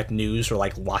looking at news or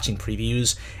like watching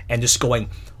previews and just going,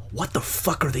 what the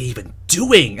fuck are they even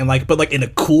doing? And like, but like in a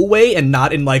cool way and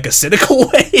not in like a cynical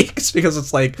way, because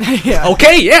it's like, Yeah.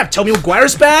 okay, yeah, tell me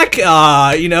McGuire's back,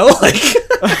 like,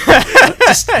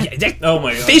 just, yeah, Oh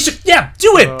my god. they should, yeah,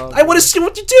 do it. I want to see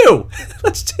what you do.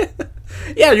 Let's do.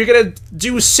 Yeah, you're gonna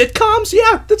do sitcoms?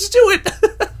 Yeah, let's do it.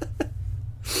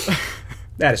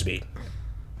 That is me,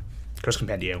 Chris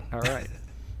Compendio. All right.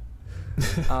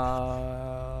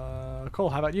 Cole,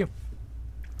 how about you?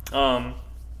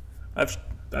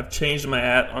 I've changed my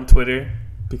 @ on Twitter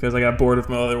because I got bored of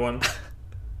my other one.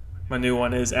 My new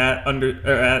one is at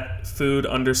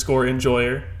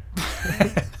food_enjoyer.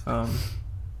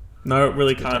 Not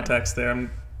really context there.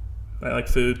 I like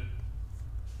food.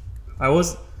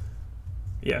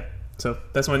 Yeah. So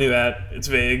that's my new @ It's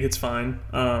vague. It's fine.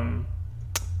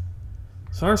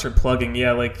 As far as for plugging,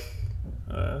 yeah, like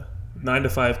 9 to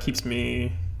 5 keeps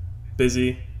me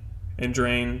busy and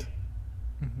drained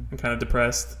and kind of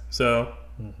depressed. So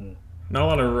not a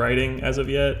lot of writing as of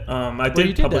yet. I you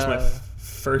did did, publish my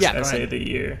first yeah, go essay ahead. of the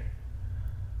year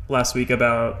last week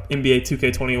about NBA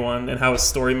 2K21 and how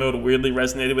story mode weirdly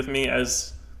resonated with me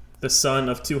as the son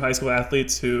of 2 high school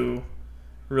athletes who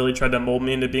really tried to mold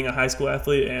me into being a high school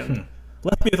athlete and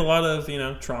left me with a lot of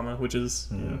trauma, which is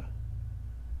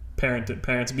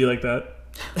parents be like that.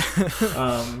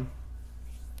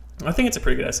 I think it's a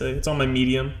pretty good essay. It's on my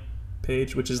Medium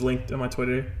page, which is linked on my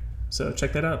Twitter. So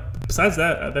check that out. Besides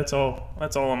that, that's all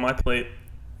on my plate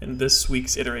in this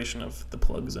week's iteration of the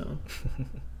Plug Zone.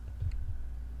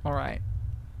 All right.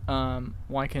 Well,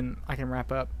 I can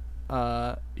wrap up.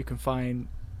 You can find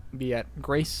me at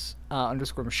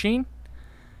Grace_Machine,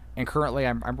 and currently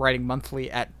I'm writing monthly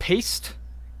at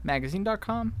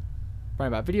PasteMagazine.com, writing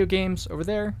about video games over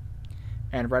there,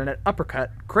 and writing at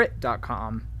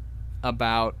UppercutCrit.com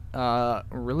about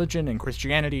religion and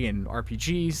Christianity and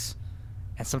RPGs,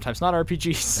 and sometimes not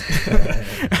RPGs.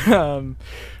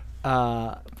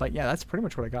 But yeah, that's pretty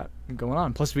much what I got going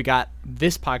on. Plus, we got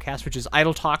this podcast, which is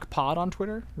Idle Talk Pod on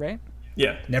Twitter, right?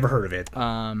 Yeah. Never heard of it.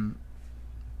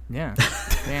 Yeah.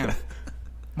 Damn.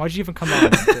 Why'd you even come on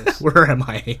like this? Where am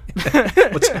I?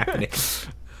 What's happening?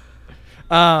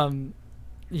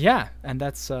 Yeah, and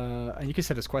that's and you can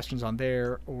send us questions on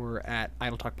there or at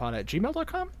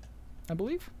idletalkpod@gmail.com, I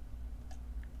believe.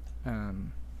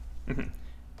 And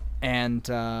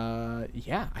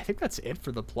yeah, I think that's it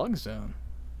for the Plug Zone.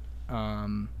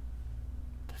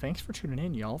 Thanks for tuning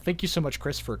in, y'all. Thank you so much,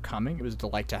 Chris, for coming. It was a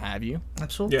delight to have you.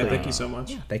 Absolutely. Yeah, thank you so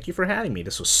much. Yeah, thank you for having me.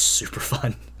 This was super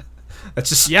fun. Let's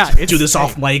just it's- do this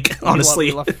off mic, honestly.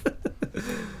 We love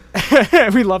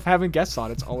we love having guests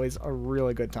on. It's always a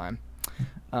really good time.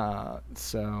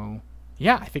 So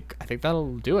yeah, I think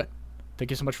that'll do it.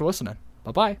 Thank you so much for listening.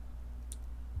 Bye-bye.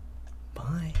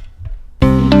 Bye.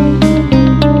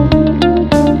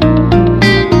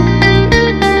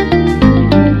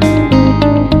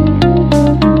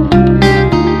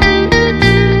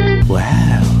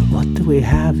 Well, what do we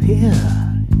have here?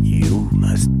 You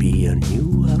must be a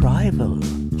new arrival.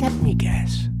 Let me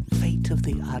guess. Fate of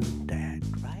the Undead.